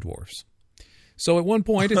as 7 dwarfs. So at one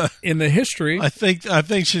point in the history... I think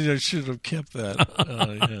she should have kept that.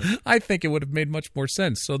 Yeah. I think it would have made much more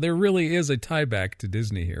sense. So there really is a tie back to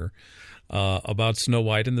Disney here about Snow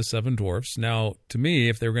White and the 7 dwarfs. Now, to me,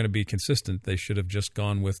 if they were going to be consistent, they should have just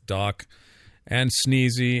gone with Doc and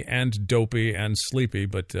Sneezy and Dopey and Sleepy.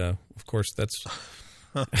 But, of course, that's...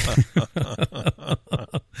 I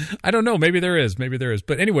don't know. Maybe there is.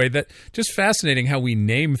 But anyway, that just fascinating how we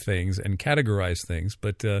name things and categorize things.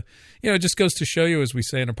 But, it just goes to show you, as we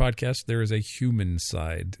say in our podcast, there is a human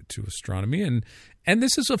side to astronomy. And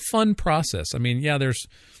this is a fun process. I mean, yeah, there's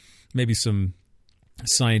maybe some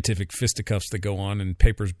scientific fisticuffs that go on and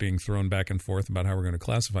papers being thrown back and forth about how we're going to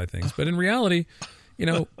classify things. But in reality,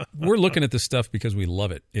 We're looking at this stuff because we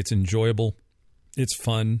love it. It's enjoyable. It's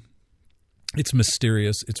fun. It's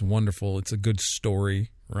mysterious. It's wonderful. It's a good story,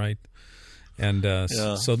 right? And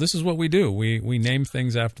so this is what we do. We name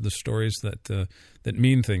things after the stories that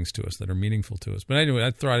mean things to us, that are meaningful to us. But anyway,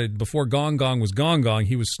 I thought before Gong Gong was Gong Gong,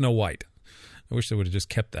 he was Snow White. I wish they would have just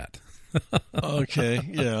kept that. Okay,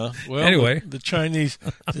 yeah. Well, anyway, the Chinese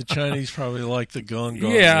probably like the Gong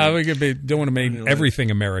Gong. Yeah, we don't want to make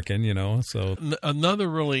everything American, So another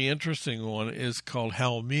really interesting one is called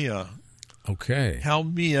Haumea. Okay.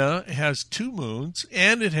 Haumea has 2 moons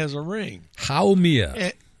and it has a ring.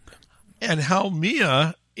 Haumea. And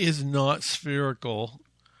Haumea is not spherical,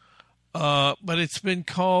 but it's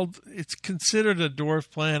considered a dwarf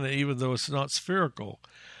planet even though it's not spherical.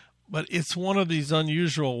 But it's one of these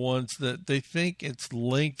unusual ones that they think its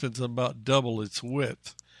length is about double its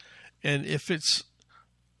width. And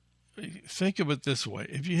think of it this way,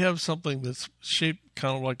 if you have something that's shaped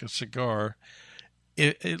kind of like a cigar,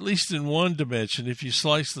 at least in one dimension, if you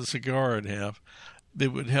slice the cigar in half, they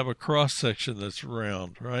would have a cross-section that's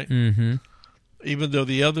round, right? Mm-hmm. Even though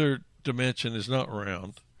the other dimension is not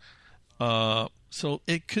round. So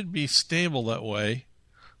it could be stable that way.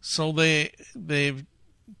 So they've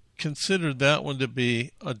considered that one to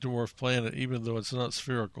be a dwarf planet, even though it's not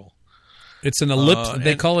spherical. It's an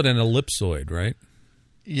they call it an ellipsoid, right?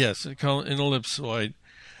 Yes, they call it an ellipsoid.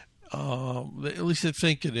 At least they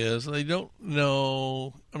think it is. They don't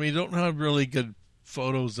know. I mean, don't have really good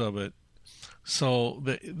photos of it. So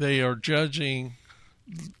they are judging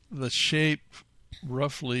the shape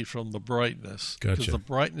roughly from the brightness. Gotcha. Because the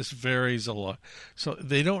brightness varies a lot. So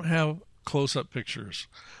they don't have close-up pictures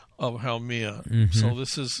of Haumea. Mm-hmm. So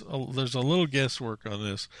there's a little guesswork on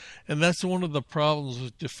this. And that's one of the problems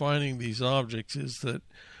with defining these objects is that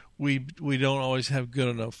we don't always have good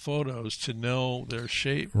enough photos to know their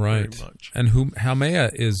shape very much. And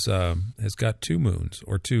Haumea has got 2 moons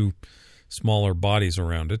or 2 smaller bodies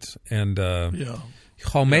around it. And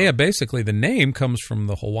Haumea, basically, the name comes from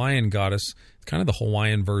the Hawaiian goddess, kind of the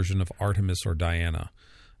Hawaiian version of Artemis or Diana,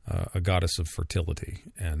 a goddess of fertility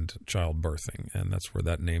and childbirthing. And that's where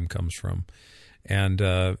that name comes from. And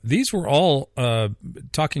these were all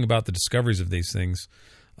talking about the discoveries of these things,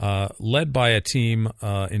 led by a team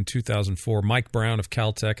in 2004. Mike Brown of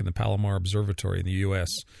Caltech and the Palomar Observatory in the U.S.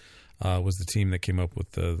 Was the team that came up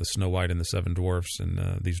with the Snow White and the 7 dwarfs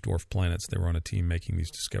and these dwarf planets. They were on a team making these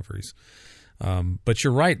discoveries. But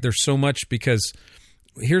you're right. There's so much because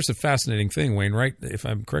here's a fascinating thing, Wayne. Right?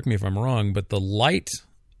 Correct me if I'm wrong, but the light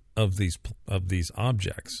of these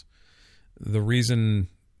objects, the reason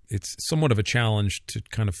it's somewhat of a challenge to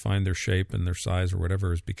kind of find their shape and their size or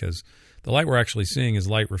whatever is because the light we're actually seeing is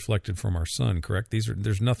light reflected from our sun. Correct?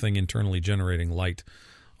 There's nothing internally generating light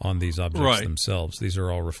on these objects themselves. These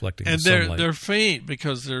are all reflecting the sunlight. And they're faint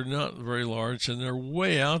because they're not very large and they're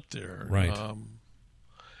way out there. Right.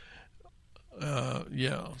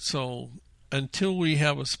 So until we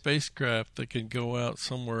have a spacecraft that can go out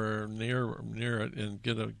somewhere near it and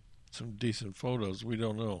get some decent photos, we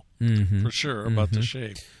don't know for sure about the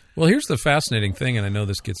shape. Well, here's the fascinating thing, and I know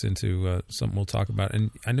this gets into something we'll talk about.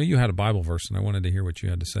 And I know you had a Bible verse, and I wanted to hear what you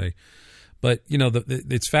had to say. But,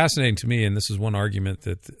 it's fascinating to me, and this is one argument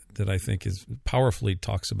that I think is powerfully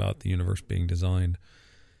talks about the universe being designed,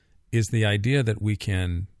 is the idea that we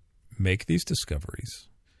can make these discoveries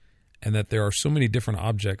and that there are so many different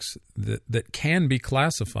objects that can be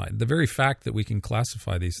classified. The very fact that we can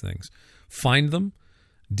classify these things, find them,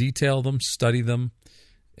 detail them, study them,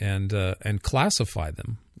 and classify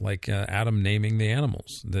them, like Adam naming the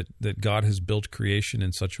animals, that God has built creation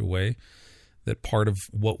in such a way that part of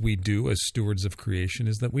what we do as stewards of creation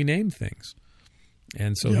is that we name things.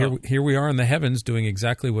 And so here we are in the heavens doing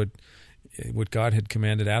exactly what God had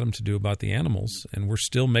commanded Adam to do about the animals, and we're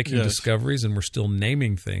still making discoveries and we're still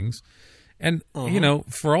naming things. And,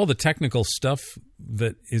 for all the technical stuff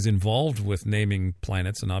that is involved with naming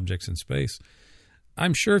planets and objects in space,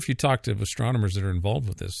 I'm sure if you talk to astronomers that are involved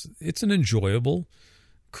with this, it's an enjoyable,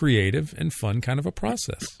 creative, and fun kind of a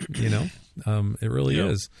process. It really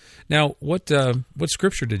is. Now, what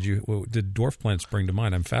scripture did dwarf planets bring to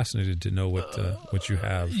mind? I'm fascinated to know what you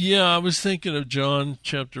have. Yeah, I was thinking of John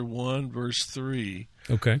chapter 1, verse 3.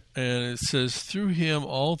 Okay, and it says, "Through him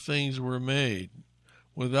all things were made.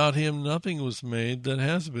 Without him nothing was made that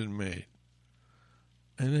has been made."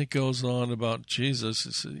 And it goes on about Jesus.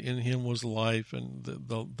 It says, "In him was life, and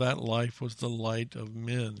that life was the light of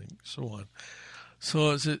men," and so on.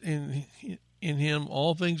 So it's in him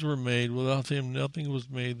all things were made. Without him nothing was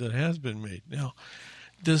made that has been made. Now,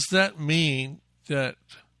 does that mean that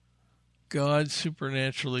God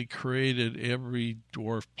supernaturally created every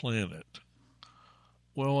dwarf planet?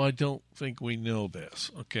 Well, I don't think we know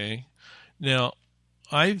this, okay? Now,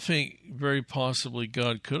 I think very possibly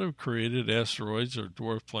God could have created asteroids or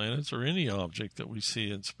dwarf planets or any object that we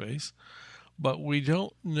see in space, but we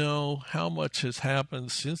don't know how much has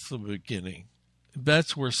happened since the beginning.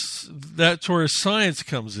 That's where science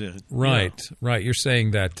comes in. Right, right. You're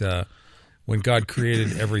saying that when God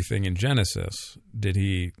created everything in Genesis, did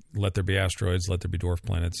he let there be asteroids, let there be dwarf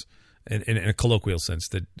planets, in a colloquial sense,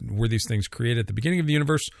 that were these things created at the beginning of the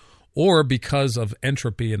universe, or because of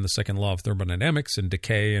entropy and the second law of thermodynamics and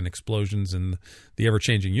decay and explosions and the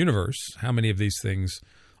ever-changing universe, how many of these things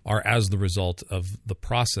are as the result of the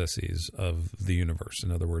processes of the universe?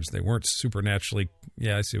 In other words, they weren't supernaturally...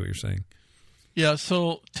 Yeah, I see what you're saying. Yeah,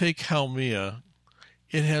 so take Haumea.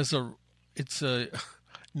 It's a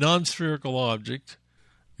non-spherical object,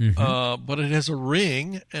 but it has a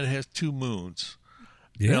ring and it has 2 moons.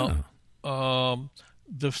 Yeah. Now,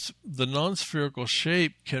 the non-spherical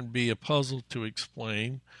shape can be a puzzle to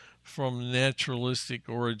explain from naturalistic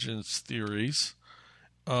origins theories.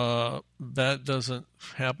 That doesn't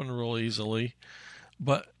happen real easily,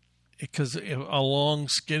 but because a long,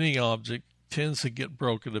 skinny object tends to get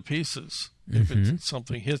broken to pieces if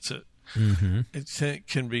something hits it. It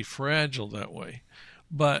can be fragile that way.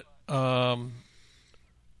 But the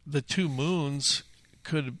 2 moons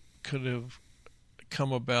could have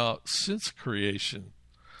come about since creation.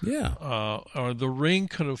 Yeah. Or the ring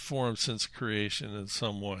could have formed since creation in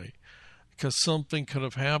some way. Because something could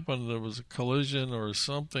have happened. There was a collision or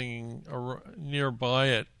something nearby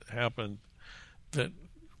it happened that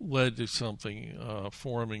led to something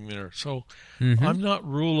forming there. So I'm not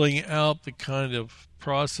ruling out the kind of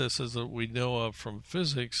processes that we know of from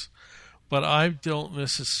physics, but I don't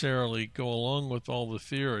necessarily go along with all the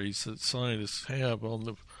theories that scientists have on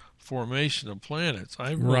the formation of planets.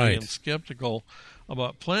 I really am skeptical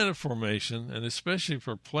about planet formation, and especially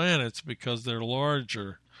for planets because they're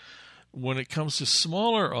larger. When it comes to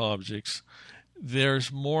smaller objects,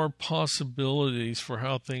 there's more possibilities for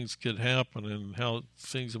how things could happen and how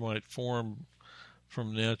things might form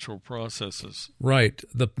from natural processes. Right.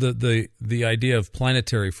 The idea of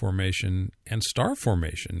planetary formation and star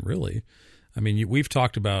formation, really. I mean, we've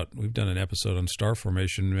done an episode on star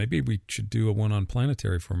formation. Maybe we should do one on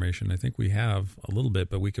planetary formation. I think we have a little bit,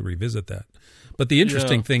 but we could revisit that. But the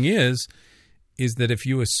interesting thing is that if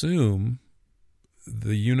you assume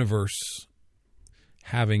the universe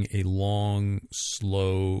having a long,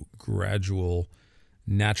 slow, gradual,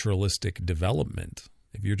 naturalistic development,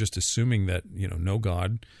 if you're just assuming that, no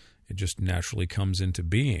God, it just naturally comes into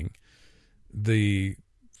being, the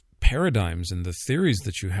paradigms and the theories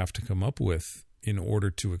that you have to come up with in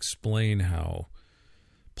order to explain how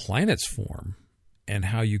planets form and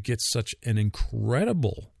how you get such an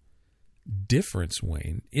incredible difference,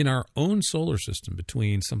 Wayne, in our own solar system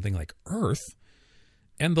between something like Earth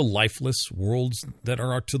and the lifeless worlds that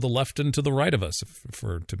are to the left and to the right of us,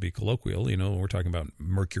 to be colloquial. We're talking about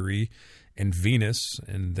Mercury and Venus,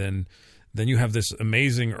 and then you have this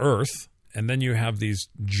amazing Earth, and then you have these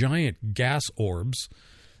giant gas orbs.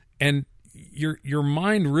 And your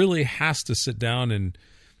mind really has to sit down and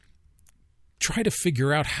try to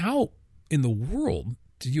figure out how in the world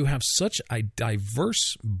do you have such a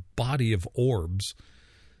diverse body of orbs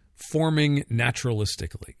forming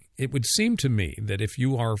naturalistically. It would seem to me that if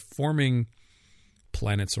you are forming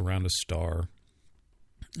planets around a star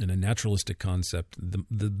in a naturalistic concept,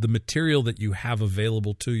 the material that you have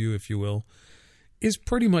available to you, if you will, is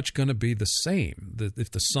pretty much going to be the same.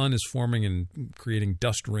 If the sun is forming and creating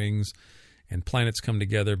dust rings and planets come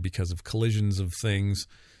together because of collisions of things,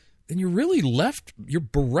 then you're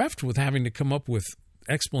bereft with having to come up with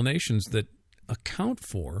explanations that account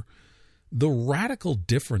for the radical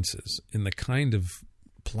differences in the kind of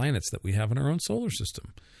planets that we have in our own solar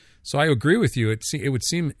system. So I agree with you. It would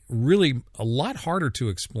seem really a lot harder to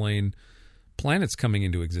explain planets coming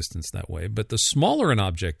into existence that way. But the smaller an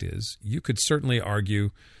object is, you could certainly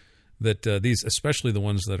argue that these, especially the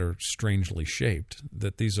ones that are strangely shaped,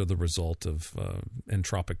 that these are the result of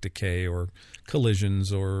entropic decay or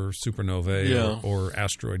collisions or supernovae or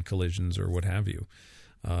asteroid collisions or what have you.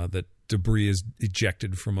 That debris is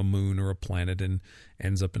ejected from a moon or a planet and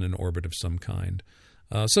ends up in an orbit of some kind.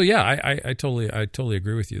 I totally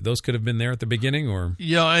agree with you. Those could have been there at the beginning, or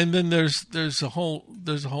and then there's a whole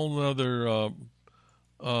other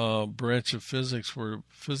branch of physics where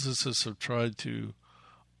physicists have tried to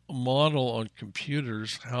model on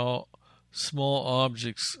computers how small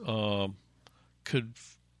objects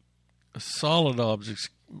solid objects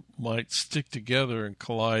might stick together and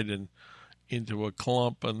collide into a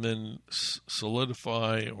clump and then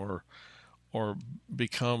solidify or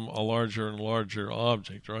become a larger and larger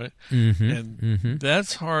object, right? Mm-hmm. And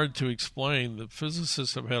that's hard to explain. The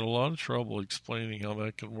physicists have had a lot of trouble explaining how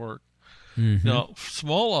that can work. Mm-hmm. Now,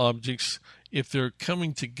 small objects, if they're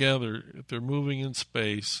coming together, if they're moving in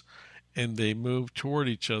space and they move toward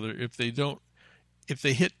each other, if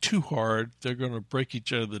they hit too hard, they're going to break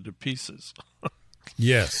each other to pieces.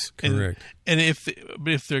 Yes, correct. And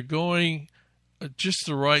if they're going just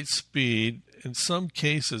the right speed, in some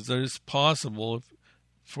cases that it's possible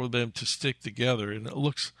for them to stick together. And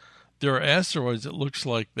there are asteroids that looks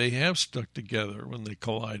like they have stuck together when they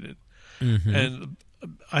collided. Mm-hmm. And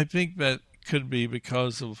I think that could be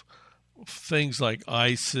because of things like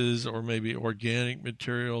ices or maybe organic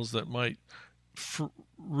materials that might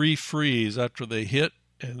refreeze after they hit,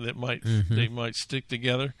 and that they might stick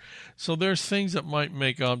together. So there's things that might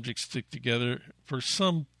make objects stick together for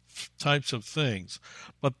some types of things,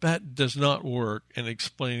 but that does not work in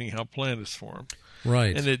explaining how planets form.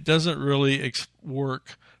 Right. And it doesn't really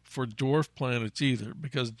work for dwarf planets either,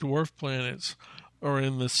 because dwarf planets are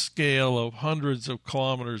in the scale of hundreds of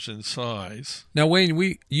kilometers in size. Now,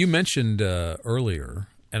 Wayne, you mentioned earlier,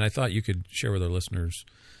 and I thought you could share with our listeners,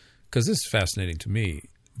 because this is fascinating to me,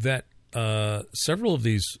 that several of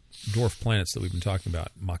these dwarf planets that we've been talking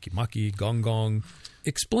about, Maki Maki, Gong Gong,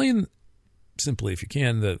 explain simply, if you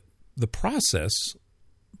can, the process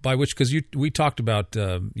by which, because we talked about,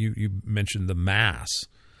 you mentioned the mass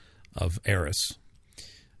of Eris,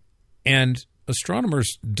 and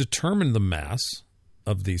astronomers determine the mass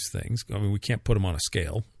of these things. I mean, we can't put them on a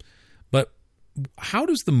scale, but how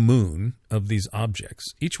does the moon of these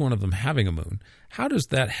objects, each one of them having a moon, how does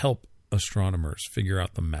that help astronomers figure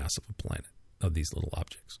out the mass of a planet, of these little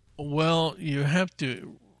objects? Well, you have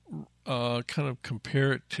to kind of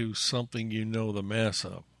compare it to something you know the mass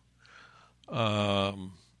of.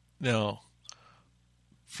 Now,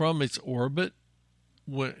 from its orbit,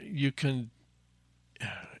 if you can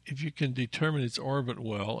determine its orbit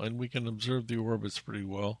well, and we can observe the orbits pretty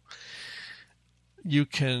well, you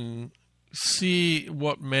can see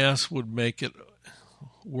what mass would make it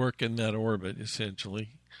work in that orbit, essentially.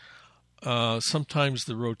 Sometimes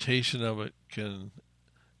the rotation of it can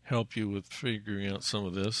help you with figuring out some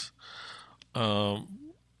of this.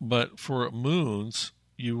 But for moons,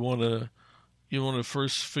 you want to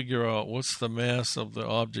first figure out what's the mass of the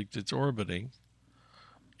object it's orbiting.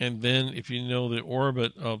 And then if you know the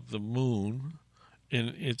orbit of the moon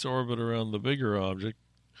in its orbit around the bigger object,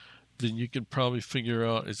 then you could probably figure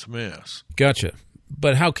out its mass. Gotcha.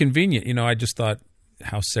 But how convenient. I just thought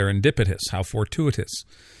how serendipitous, how fortuitous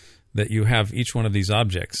that you have each one of these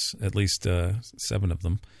objects, at least 7 of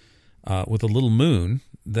them, with a little moon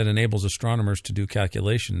that enables astronomers to do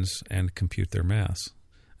calculations and compute their mass.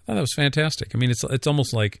 I thought that was fantastic. I mean, it's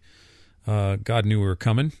almost like God knew we were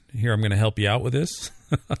coming. Here, I'm going to help you out with this.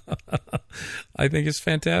 I think it's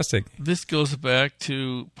fantastic. This goes back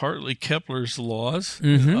to partly Kepler's laws,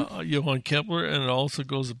 Johann Kepler, and it also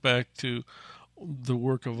goes back to the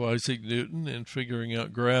work of Isaac Newton in figuring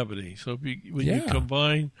out gravity. So when you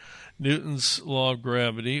combine Newton's law of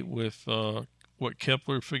gravity with what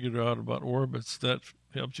Kepler figured out about orbits, that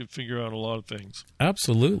helps you figure out a lot of things.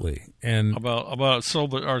 Absolutely, and about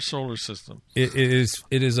our solar system. It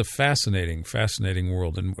is a fascinating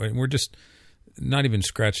world, and we're just not even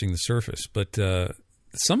scratching the surface. But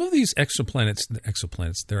some of these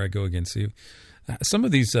exoplanets. There I go again. See, some of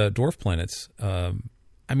these dwarf planets.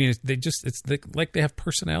 I mean, like they have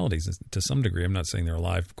personalities to some degree. I'm not saying they're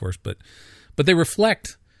alive, of course, but they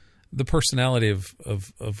reflect the personality of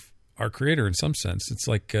our Creator in some sense. It's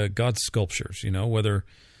like God's sculptures, whether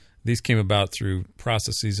these came about through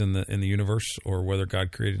processes in the universe or whether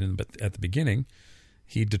God created them. But at the beginning,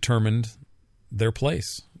 He determined their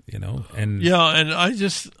place, and and I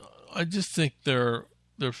just think they're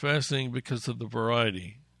fascinating because of the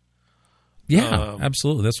variety. Yeah,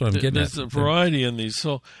 absolutely. That's what I'm getting there's at. There's a variety in these.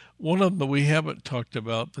 So one of them that we haven't talked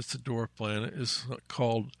about that's a dwarf planet is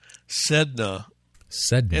called Sedna.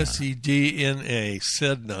 Sedna. Sedna.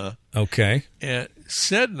 Sedna. Okay. And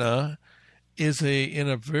Sedna is in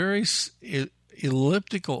a very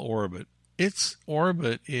elliptical orbit. Its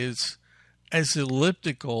orbit is as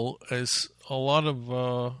elliptical as a lot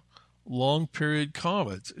of long-period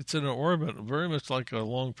comets. It's in an orbit very much like a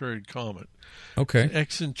long-period comet. Okay. Its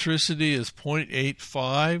eccentricity is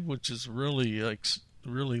 0.85, which is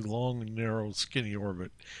really long, narrow, skinny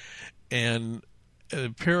orbit. And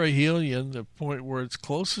perihelion, the point where it's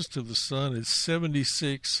closest to the sun, is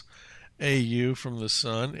 76 AU from the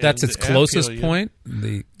sun. That's its closest point?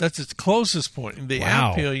 That's its closest point. And the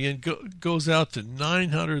Wow. aphelion goes out to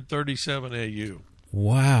 937 AU.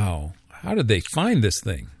 Wow. How did they find this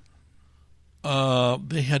thing?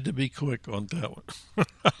 They had to be quick on that one.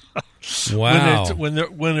 Wow. When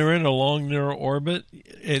they're in a long, narrow orbit,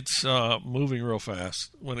 it's moving real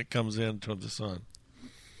fast when it comes into the sun.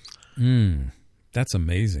 That's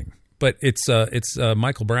amazing. But it's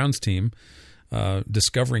Michael Brown's team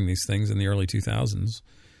discovering these things in the early 2000s,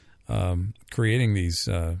 creating these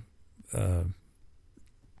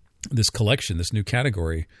this collection, this new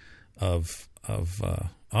category of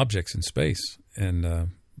objects in space,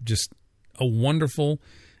 and just a wonderful,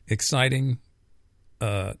 exciting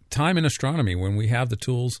time in astronomy when we have the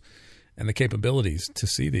tools and the capabilities to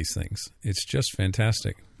see these things. It's just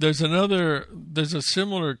fantastic. There's a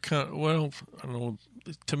similar kind. Well, I don't know.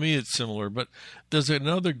 To me, it's similar, but there's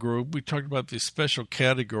another group. We talked about these special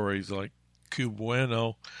categories like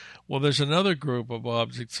Cubueno. Well, there's another group of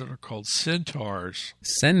objects that are called centaurs.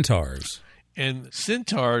 Centaurs. And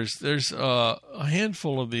centaurs, there's a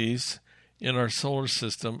handful of these in our solar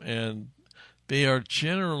system, and they are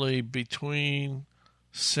generally between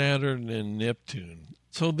Saturn and Neptune.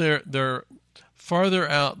 So they're farther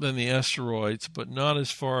out than the asteroids, but not as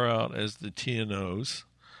far out as the TNOs,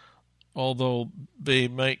 although they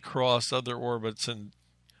might cross other orbits, and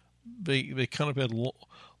they kind of had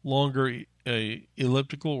longer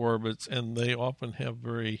elliptical orbits, and they often have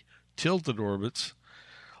very tilted orbits.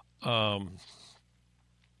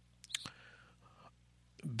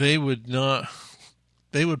 They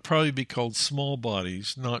would probably be called small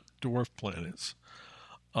bodies, not dwarf planets.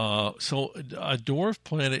 So a dwarf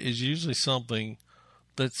planet is usually something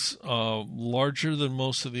that's larger than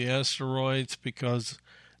most of the asteroids, because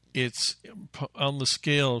it's on the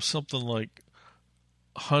scale of something like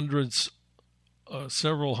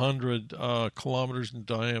several hundred kilometers in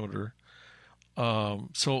diameter.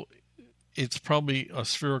 So it's probably a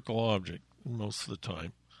spherical object most of the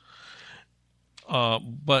time.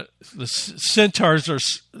 But the centaurs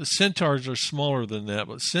are smaller than that.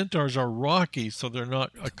 But centaurs are rocky, so they're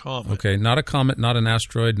not a comet. Okay, not a comet, not an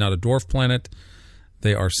asteroid, not a dwarf planet.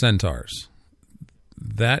 They are centaurs.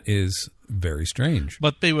 That is very strange.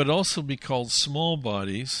 But they would also be called small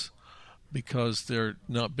bodies because they're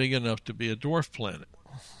not big enough to be a dwarf planet.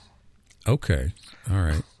 Okay, all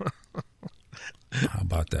right. How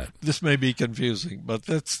about that? This may be confusing, but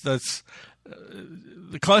that's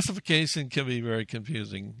the classification can be very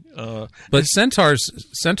confusing. But centaurs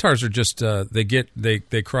are just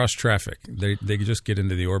they cross traffic. They just get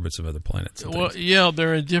into the orbits of other planets. Well, yeah,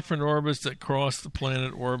 they're in different orbits that cross the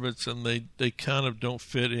planet orbits, and they kind of don't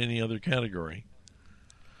fit any other category.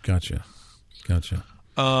 Gotcha.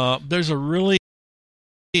 There's a really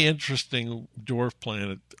interesting dwarf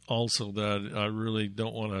planet also that I really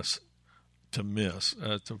don't want us to miss.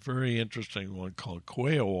 It's a very interesting one called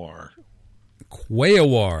Quaoar.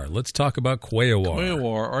 Let's talk about Quaoar.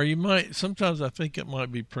 Or you might, sometimes I think it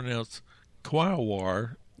might be pronounced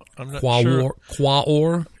Quaoar. I'm not sure.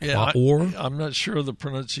 Quaoar? Yeah, I'm not sure of the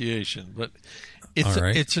pronunciation, but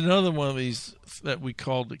it's another one of these that we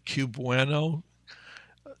call the Cubueno.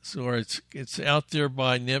 So it's out there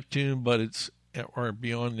by Neptune, but or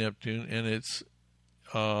beyond Neptune, and it's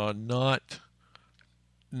not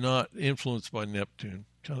influenced by Neptune.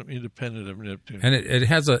 Kind of independent of Neptune. And it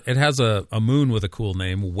has a moon with a cool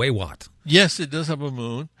name, Wewat. Yes, it does have a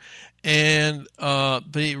moon. And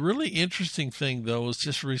the really interesting thing, though, was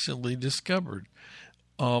just recently discovered.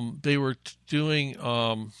 They were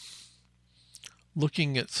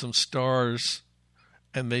looking at some stars,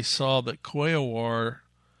 and they saw that Quaoar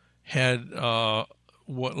had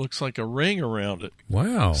what looks like a ring around it.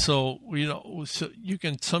 Wow. So, so you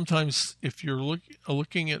can sometimes, if you're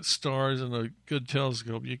looking at stars in a good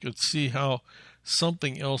telescope, you could see how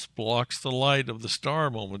something else blocks the light of the star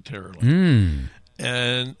momentarily.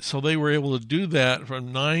 And so they were able to do that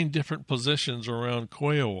from 9 different positions around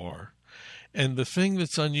Quaoar. And the thing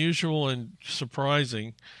that's unusual and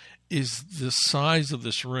surprising is the size of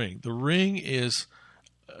this ring. The ring is,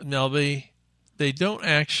 now they don't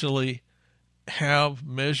actually have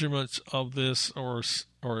measurements of this or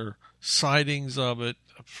sightings of it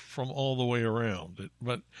from all the way around it,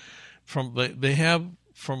 but they have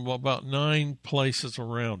from about 9 places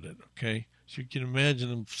around it. Okay, so you can imagine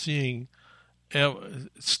them seeing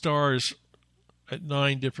stars at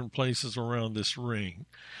 9 different places around this ring,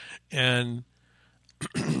 and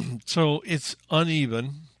so it's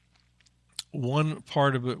uneven. One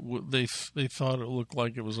part of it, they thought it looked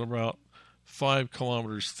like it was about 5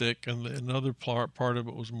 kilometers thick, and another part of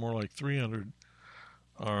it was more like 300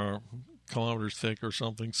 kilometers thick or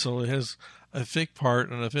something. So it has a thick part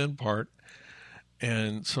and a thin part,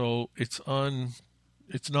 and so it's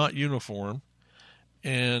not uniform.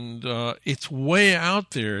 and it's way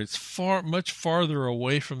out there. It's much farther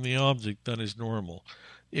away from the object than is normal.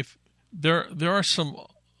 If there are some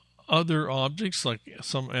other objects, like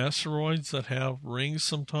some asteroids that have rings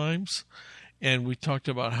sometimes, and we talked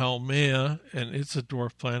about Haumea, and it's a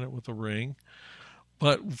dwarf planet with a ring.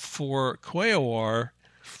 But for Quaoar,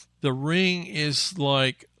 the ring is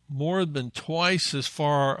like more than twice as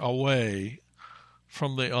far away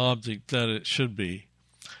from the object that it should be.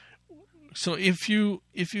 So if you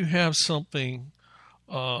have something,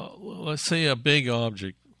 let's say a big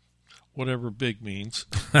object, whatever big means,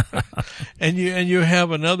 and you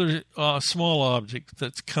have another small object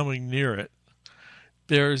that's coming near it,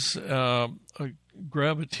 there's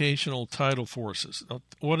gravitational tidal forces.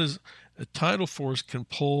 What is a tidal force? Can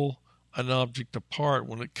pull an object apart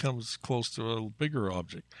when it comes close to a bigger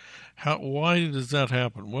object. Why does that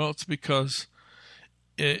happen? Well, it's because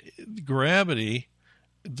gravity,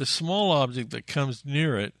 the small object that comes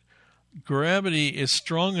near it, gravity is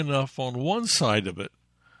strong enough on one side of it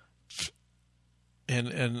and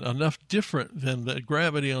enough different than the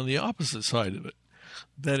gravity on the opposite side of it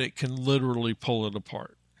that it can literally pull it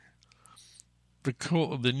apart.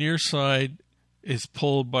 The near side is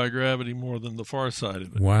pulled by gravity more than the far side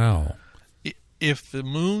of it. Wow. If the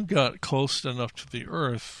moon got close enough to the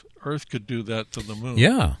Earth could do that to the moon.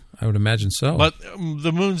 Yeah, I would imagine so. But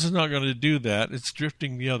the moon's not going to do that. It's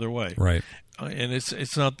drifting the other way. Right. And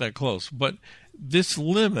it's not that close. But this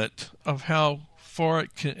limit of how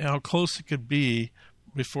close it could be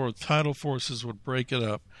before tidal forces would break it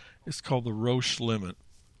up is called the Roche limit.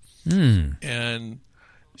 And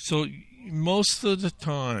so most of the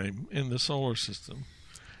time in the solar system,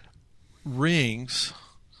 rings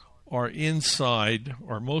are inside,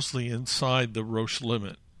 or mostly inside, the Roche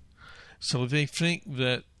limit. So they think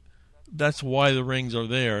that that's why the rings are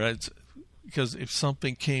there. That's because if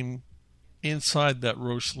something came inside that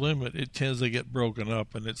Roche limit, it tends to get broken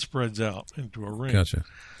up and it spreads out into a ring. Gotcha.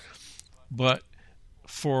 But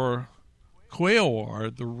for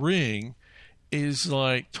Quaoar, the ring is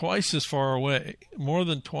like twice as far away, more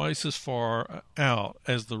than twice as far out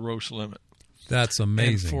as the Roche limit. That's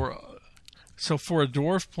amazing. So for a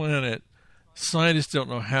dwarf planet, scientists don't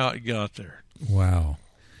know how it got there. Wow.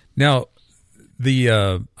 Now,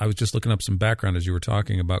 I was just looking up some background as you were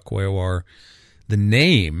talking about Quaoar. The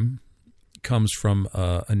name comes from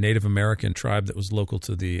a Native American tribe that was local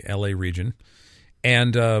to the LA region,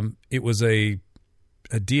 and it was a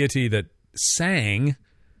deity that sang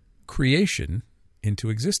creation into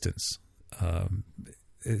existence.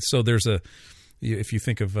 So there's if you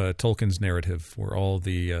think of Tolkien's narrative, where all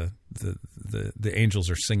the angels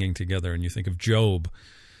are singing together, and you think of Job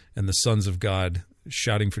and the sons of God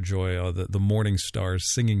shouting for joy, the morning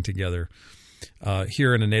stars singing together.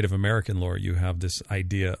 Here in a Native American lore, you have this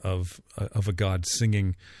idea of a God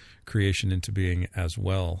singing creation into being as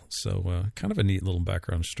well. So kind of a neat little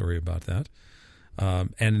background story about that.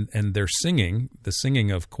 And their singing, the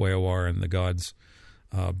singing of Quaoar and the gods,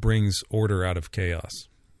 brings order out of chaos.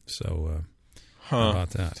 So how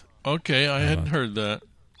about that? Okay, I hadn't heard that.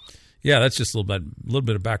 Yeah, that's just a little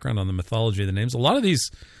bit of background on the mythology of the names. A lot of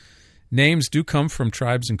these names do come from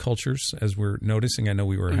tribes and cultures, as we're noticing. I know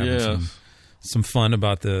we were having some fun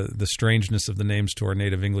about the strangeness of the names to our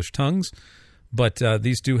native English tongues, but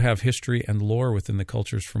these do have history and lore within the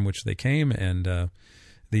cultures from which they came, and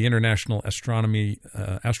the International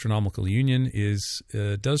Astronomical Union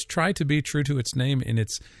does try to be true to its name in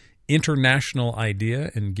its international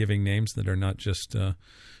idea in giving names that are not just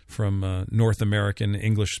from North American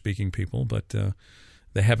English-speaking people, but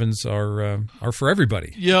the heavens are for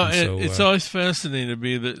everybody. Yeah, so, it's always fascinating to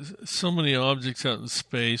me that so many objects out in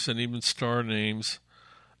space and even star names,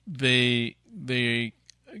 they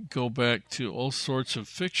go back to all sorts of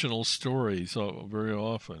fictional stories very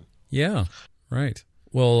often. Yeah, right.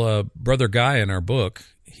 Well, Brother Guy in our book,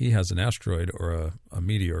 he has an asteroid or a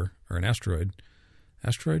meteor or an asteroid.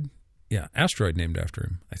 Asteroid? Yeah, asteroid named after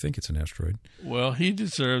him. I think it's an asteroid. Well, he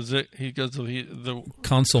deserves it. He goes the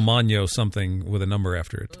Consul Magno something with a number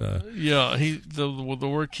after it. The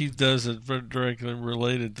work he does is very directly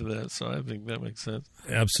related to that, so I think that makes sense.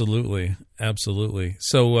 Absolutely.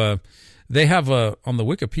 So they have on the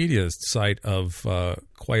Wikipedia site of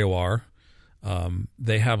Quaoar,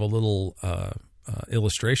 they have a little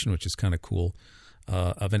illustration, which is kind of cool,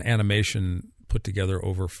 of an animation put together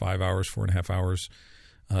over 5 hours, 4.5 hours,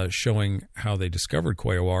 showing how they discovered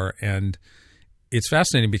Quaoar. And it's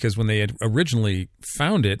fascinating because when they had originally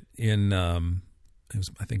found it in, I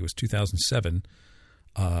think it was 2007,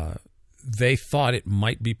 they thought it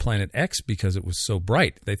might be Planet X because it was so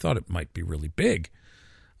bright. They thought it might be really big.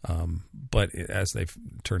 But as they've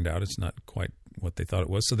turned out, it's not quite what they thought it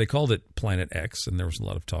was. So they called it Planet X, and there was a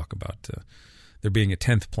lot of talk about there being a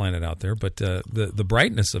 10th planet out there. But the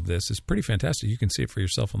brightness of this is pretty fantastic. You can see it for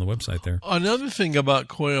yourself on the website there. Another thing about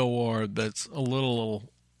Quaoar that's a little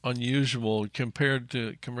unusual comparing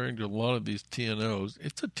to a lot of these TNOs,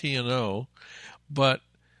 it's a TNO, but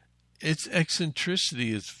its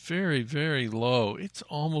eccentricity is very, very low. It's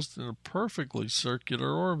almost in a perfectly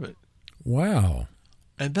circular orbit. Wow.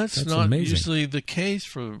 And that's not amazing. Usually the case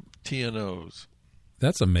for TNOs.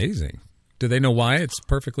 That's amazing. Do they know why it's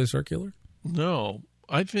perfectly circular? No.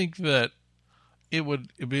 I think that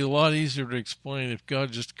it'd be a lot easier to explain if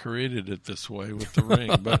God just created it this way with the ring.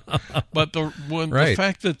 But the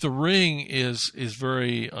fact that the ring is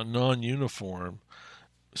very non-uniform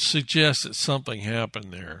suggests that something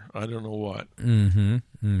happened there. I don't know what. Mm-hmm.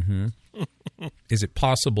 Mm-hmm. Is it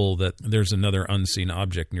possible that there's another unseen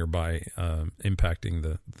object nearby impacting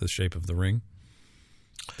the shape of the ring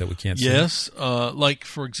that we can't see? Yes. Like,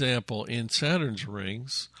 for example, in Saturn's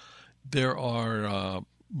rings, there are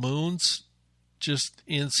moons just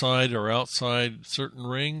inside or outside certain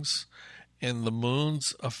rings, and the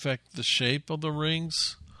moons affect the shape of the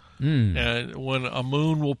rings. And when a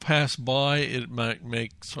moon will pass by, it might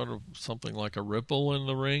make sort of something like a ripple in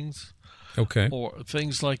the rings. Okay. Or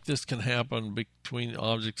things like this can happen between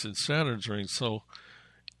objects in Saturn's rings. So,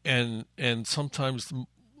 and sometimes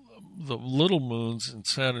the little moons in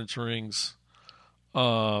Saturn's rings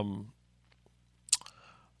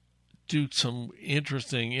do some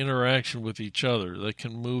interesting interaction with each other. They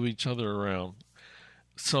can move each other around.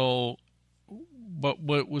 So, but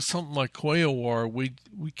with something like Quaoar, we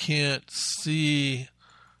can't see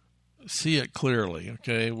it clearly.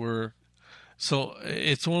 Okay, so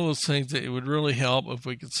it's one of those things that it would really help if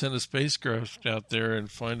we could send a spacecraft out there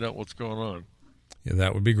and find out what's going on. Yeah,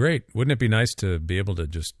 that would be great. Wouldn't it be nice to be able to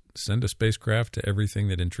just send a spacecraft to everything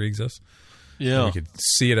that intrigues us? Yeah. We could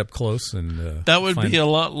see it up close. And that would be a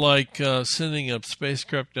lot like sending a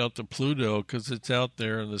spacecraft out to Pluto, because it's out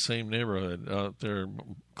there in the same neighborhood, out there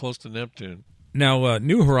close to Neptune. Now,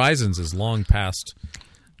 New Horizons is long past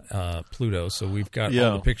Pluto, so we've got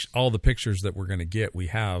all the pictures that we're going to get. We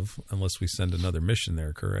have, unless we send another mission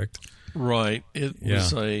there, correct? Right. It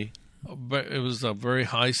was a very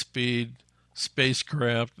high speed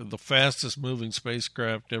spacecraft, the fastest moving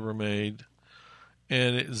spacecraft ever made,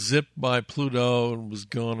 and it zipped by Pluto and was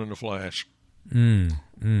gone in a flash.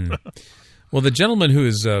 Well, the gentleman who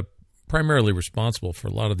is primarily responsible for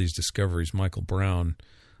a lot of these discoveries, Michael Brown,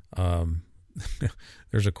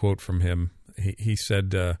 there's a quote from him. He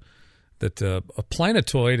said that a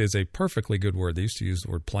planetoid is a perfectly good word. They used to use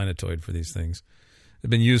the word planetoid for these things. They've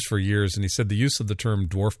been used for years, and he said the use of the term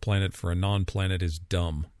dwarf planet for a non-planet is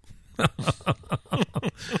dumb.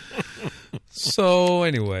 So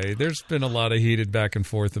anyway, there's been a lot of heated back and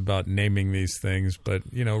forth about naming these things, but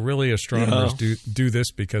really astronomers do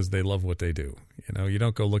this because they love what they do. You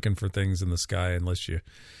don't go looking for things in the sky unless you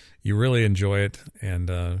really enjoy it, and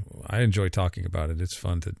I enjoy talking about it. It's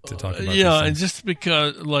fun to talk about. Yeah, and just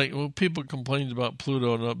because people complained about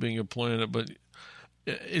Pluto not being a planet, but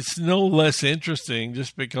it's no less interesting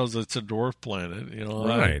just because it's a dwarf planet.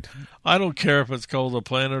 Right. I don't care if it's called a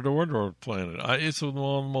planet or a dwarf planet. It's one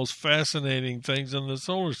of the most fascinating things in the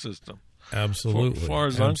solar system. Absolutely. As far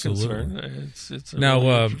as I'm concerned, it's now,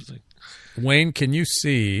 really interesting. Wayne, can you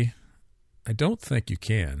see? I don't think you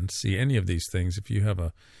can see any of these things if you have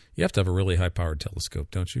to have a really high-powered telescope,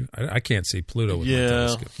 don't you? I can't see Pluto with my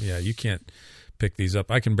telescope. Yeah, you can't pick these up.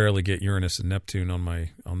 I can barely get Uranus and Neptune on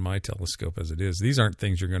my telescope as it is. These aren't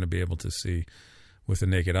things you're going to be able to see with the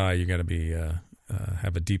naked eye. You got to be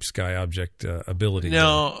have a deep sky object ability.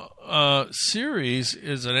 Now, Ceres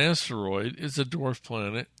is an asteroid. It's a dwarf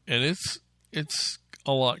planet, and it's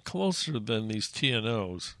a lot closer than these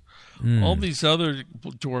TNOs. All these other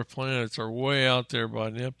dwarf planets are way out there by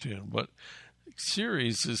Neptune, but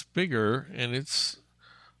Ceres is bigger, and it's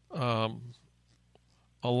a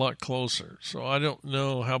lot closer. So I don't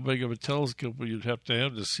know how big of a telescope you'd have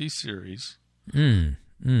to see Ceres.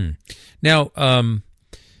 Now,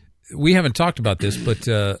 we haven't talked about this, but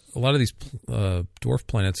a lot of these dwarf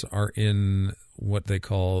planets are in what they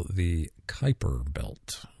call the Kuiper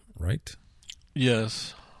Belt, right?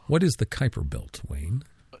 Yes. What is the Kuiper Belt, Wayne?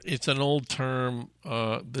 It's an old term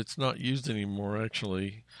that's not used anymore,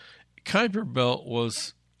 actually. Kuiper Belt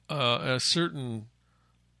was a certain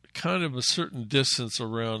distance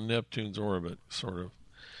around Neptune's orbit, sort of.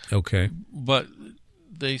 Okay. But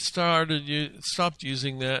they stopped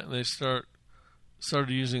using that, and they started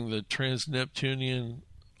using the trans-Neptunian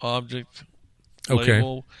object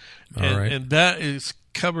label. All right. And that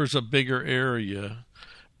covers a bigger area,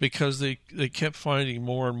 because they kept finding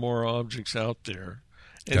more and more objects out there.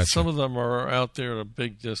 And Gotcha. Some of them are out there at a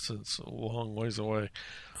big distance, a long ways away.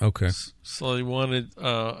 Okay. So they wanted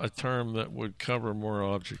a term that would cover more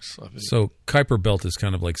objects, I think. So Kuiper Belt is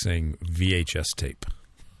kind of like saying VHS tape.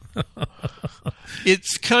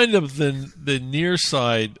 It's kind of the near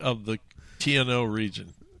side of the TNO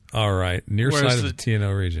region. All right. Near side of the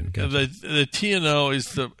TNO region. Gotcha. The TNO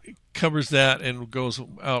is covers that and goes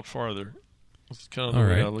out farther. That's kind of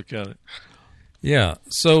the way I look at it. Yeah.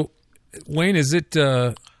 So, Wayne, is it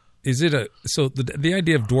the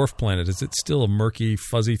idea of dwarf planet, is it still a murky,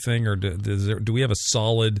 fuzzy thing, or do we have a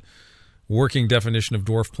solid working definition of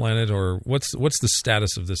dwarf planet, or what's the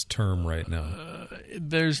status of this term right now?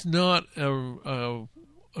 There's not a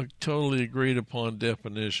totally agreed upon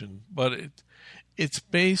definition, but it's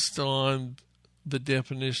based on the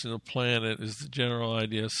definition of planet is the general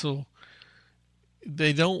idea. So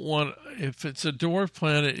they don't want, if it's a dwarf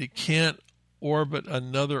planet, it can't orbit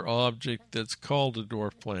another object that's called a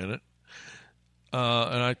dwarf planet.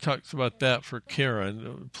 And I talked about that for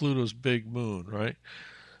Charon, Pluto's big moon, right?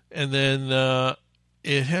 And then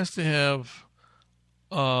it has to have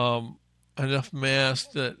enough mass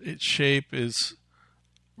that its shape is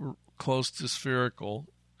close to spherical.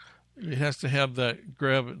 It has to have that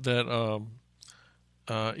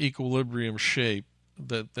equilibrium shape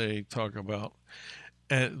that they talk about,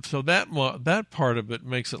 and so that part of it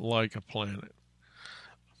makes it like a planet.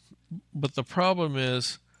 But the problem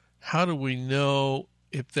is, how do we know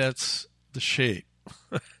if that's the shape?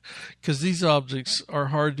 Because these objects are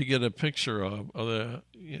hard to get a picture of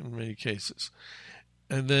in many cases.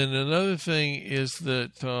 And then another thing is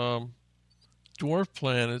that dwarf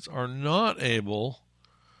planets are not able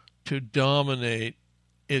to dominate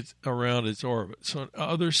it around its orbit. So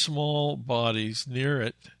other small bodies near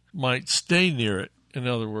it might stay near it. In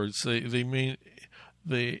other words,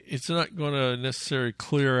 it's not going to necessarily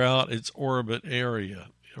clear out its orbit area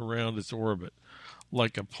around its orbit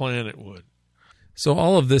like a planet would. So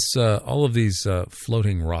all of these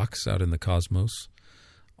floating rocks out in the cosmos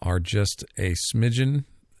are just a smidgen,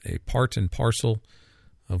 a part and parcel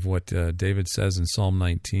of what David says in Psalm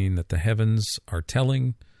 19, that the heavens are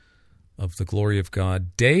telling of the glory of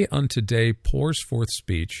God. Day unto day pours forth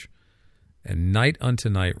speech, and night unto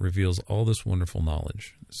night reveals all this wonderful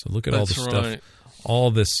knowledge. So look at all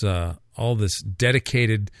the stuff, all this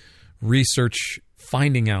dedicated research,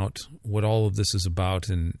 finding out what all of this is about,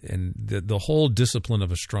 and the whole discipline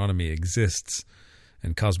of astronomy exists,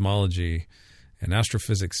 and cosmology and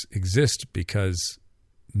astrophysics exist because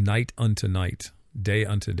night unto night, day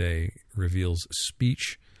unto day reveals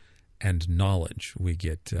speech and knowledge. We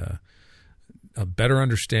get a better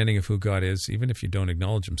understanding of who God is, even if you don't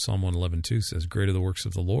acknowledge him. Psalm 111:2 says, "Great are the works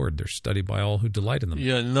of the Lord. They're studied by all who delight in them."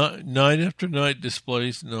 Yeah, night after night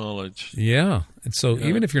displays knowledge. Yeah. And so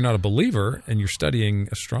even if you're not a believer and you're studying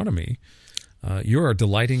astronomy, you are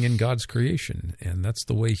delighting in God's creation. And that's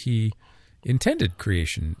the way he intended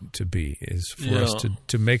creation to be, is for us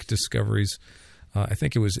to make discoveries. I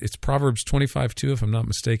think it's Proverbs 25:2, if I'm not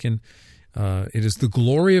mistaken. It is the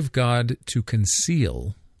glory of God to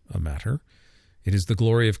conceal a matter. It is the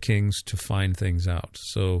glory of kings to find things out.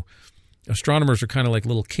 So astronomers are kind of like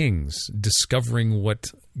little kings discovering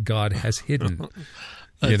what God has hidden.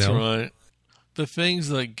 That's right. The things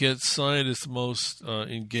that get scientists most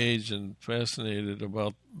engaged and fascinated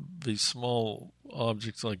about these small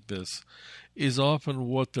objects like this is often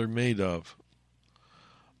what they're made of,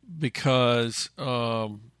 because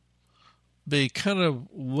they kind of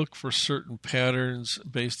look for certain patterns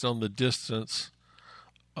based on the distance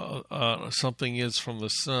something is from the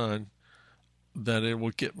sun, that it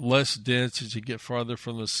will get less dense as you get farther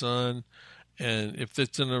from the sun. And if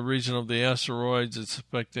it's in a region of the asteroids,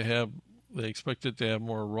 they expect it to have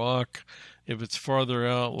more rock. If it's farther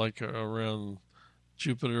out, like around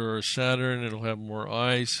Jupiter or Saturn, it'll have more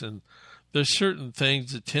ice. And there's certain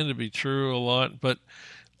things that tend to be true a lot, but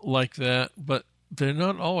like that, but they're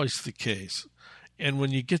not always the case. And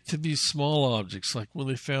when you get to these small objects, like when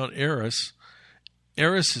they found Eris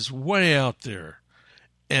is way out there,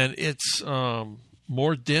 and it's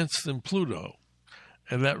more dense than Pluto.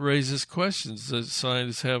 And that raises questions that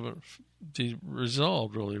scientists haven't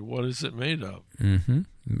resolved, really. What is it made of? Mm-hmm.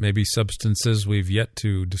 Maybe substances we've yet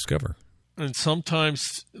to discover. And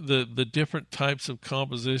sometimes the different types of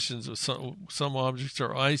compositions of some objects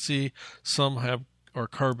are icy, some are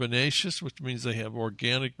carbonaceous, which means they have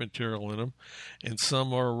organic material in them, and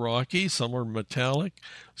some are rocky, some are metallic.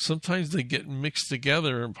 Sometimes they get mixed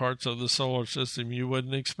together in parts of the solar system you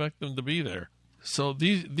wouldn't expect them to be there. So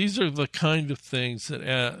these are the kind of things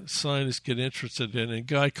that scientists get interested in. And a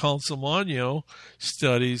guy called Samano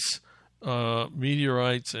studies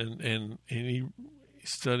meteorites and he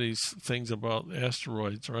studies things about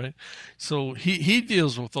asteroids, right? So he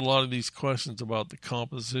deals with a lot of these questions about the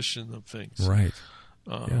composition of things. Right.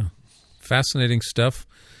 Yeah. Fascinating stuff.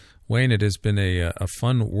 Wayne, it has been a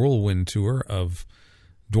fun whirlwind tour of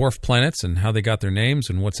dwarf planets and how they got their names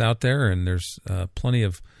and what's out there. And there's plenty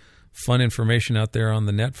of fun information out there on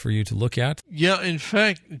the net for you to look at. Yeah, in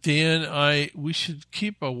fact, Dan, we should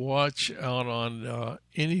keep a watch out on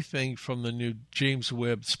anything from the new James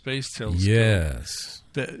Webb Space Telescope. Yes,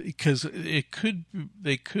 because they could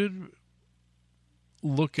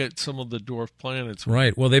look at some of the dwarf planets.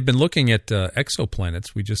 Right. Well, they've been looking at exoplanets.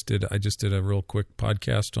 I just did a real quick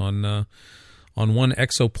podcast on one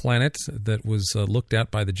exoplanet that was looked at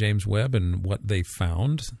by the James Webb and what they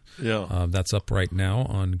found. Yeah. That's up right now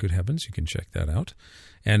on Good Heavens. You can check that out.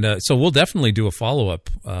 And so we'll definitely do a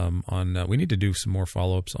follow-up on we need to do some more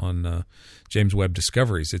follow-ups on James Webb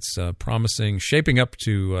discoveries. It's promising, shaping up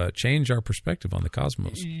to change our perspective on the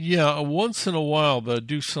cosmos. Yeah, once in a while they'll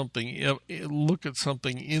do something, look at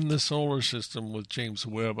something in the solar system with James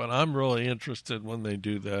Webb, and I'm really interested when they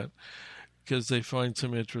do that, because they find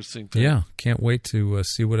some interesting things. Yeah, can't wait to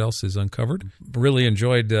see what else is uncovered. Really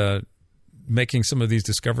enjoyed making some of these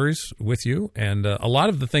discoveries with you, and a lot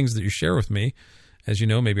of the things that you share with me, as you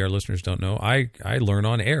know, maybe our listeners don't know, I learn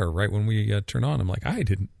on air right when we turn on. I'm like, I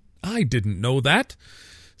didn't know that.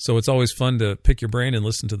 So it's always fun to pick your brain and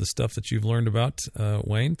listen to the stuff that you've learned about.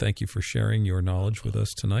 Wayne, thank you for sharing your knowledge with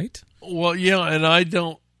us tonight. Well, yeah, and I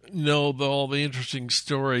don't know all the interesting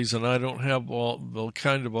stories, and I don't have all the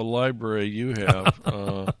kind of a library you have,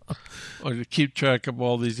 or to keep track of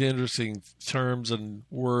all these interesting terms and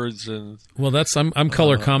words. And well, I'm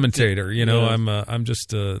color commentator. You know, yeah. I'm just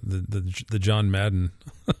the John Madden.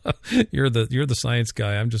 You're the science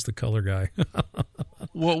guy. I'm just the color guy.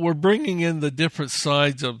 Well, we're bringing in the different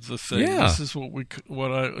sides of the thing. Yeah. This is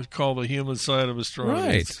what I call the human side of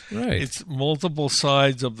astronomy. Right. It's multiple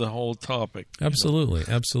sides of the whole topic. Absolutely.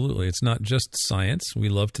 It's not just science. We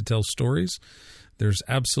love to tell stories. There's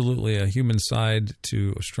absolutely a human side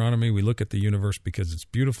to astronomy. We look at the universe because it's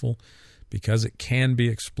beautiful, because it can be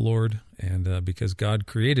explored, and because God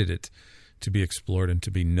created it to be explored and to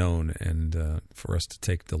be known, and for us to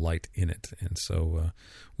take delight in it. And so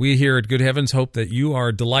we here at Good Heavens hope that you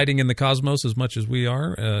are delighting in the cosmos as much as we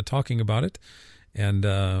are talking about it. And,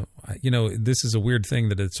 this is a weird thing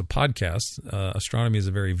that it's a podcast. Astronomy is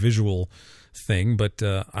a very visual thing, but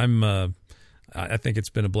I think it's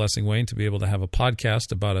been a blessing, Wayne, to be able to have a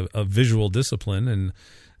podcast about a visual discipline. And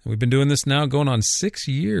we've been doing this now going on 6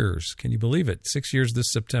 years. Can you believe it? 6 years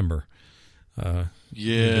this September. Yes.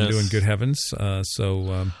 We've been doing Good Heavens. Dan,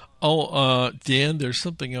 there's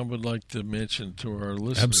something I would like to mention to our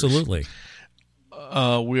listeners. Absolutely.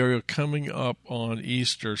 We are coming up on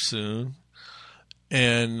Easter soon,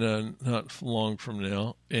 and not long from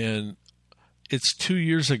now. And it's 2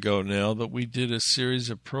 years ago now that we did a series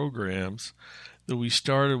of programs that we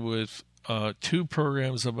started with 2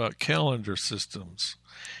 programs about calendar systems.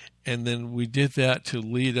 And then we did that to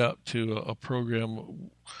lead up to a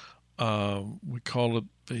program. We called it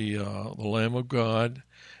the Lamb of God,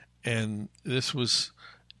 and this was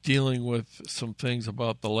dealing with some things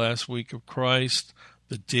about the last week of Christ,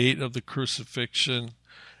 the date of the crucifixion,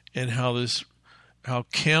 and how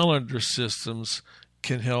calendar systems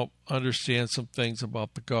can help understand some things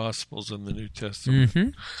about the Gospels and the New Testament. Mm-hmm.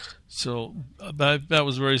 So that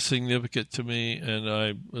was very significant to me, and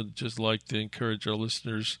I would just like to encourage our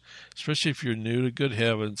listeners, especially if you're new to Good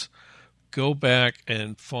Heavens, go back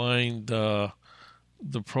and find the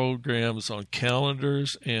programs on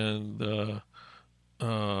calendars and the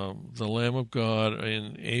Lamb of God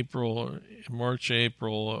in March,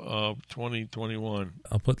 April of 2021.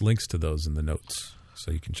 I'll put links to those in the notes so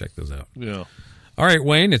you can check those out. Yeah. All right,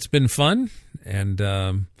 Wayne, it's been fun, and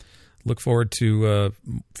look forward to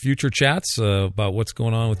future chats about what's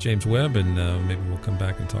going on with James Webb, and maybe we'll come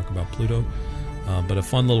back and talk about Pluto. But a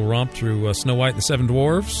fun little romp through Snow White and the Seven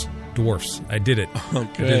Dwarfs. I did it.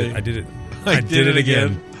 Okay. I did it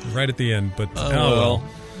again. Right at the end. But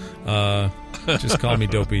just call me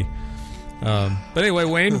dopey. But anyway,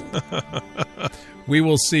 Wayne, we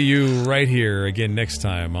will see you right here again next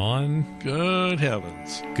time on Good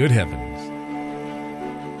Heavens. Good Heavens.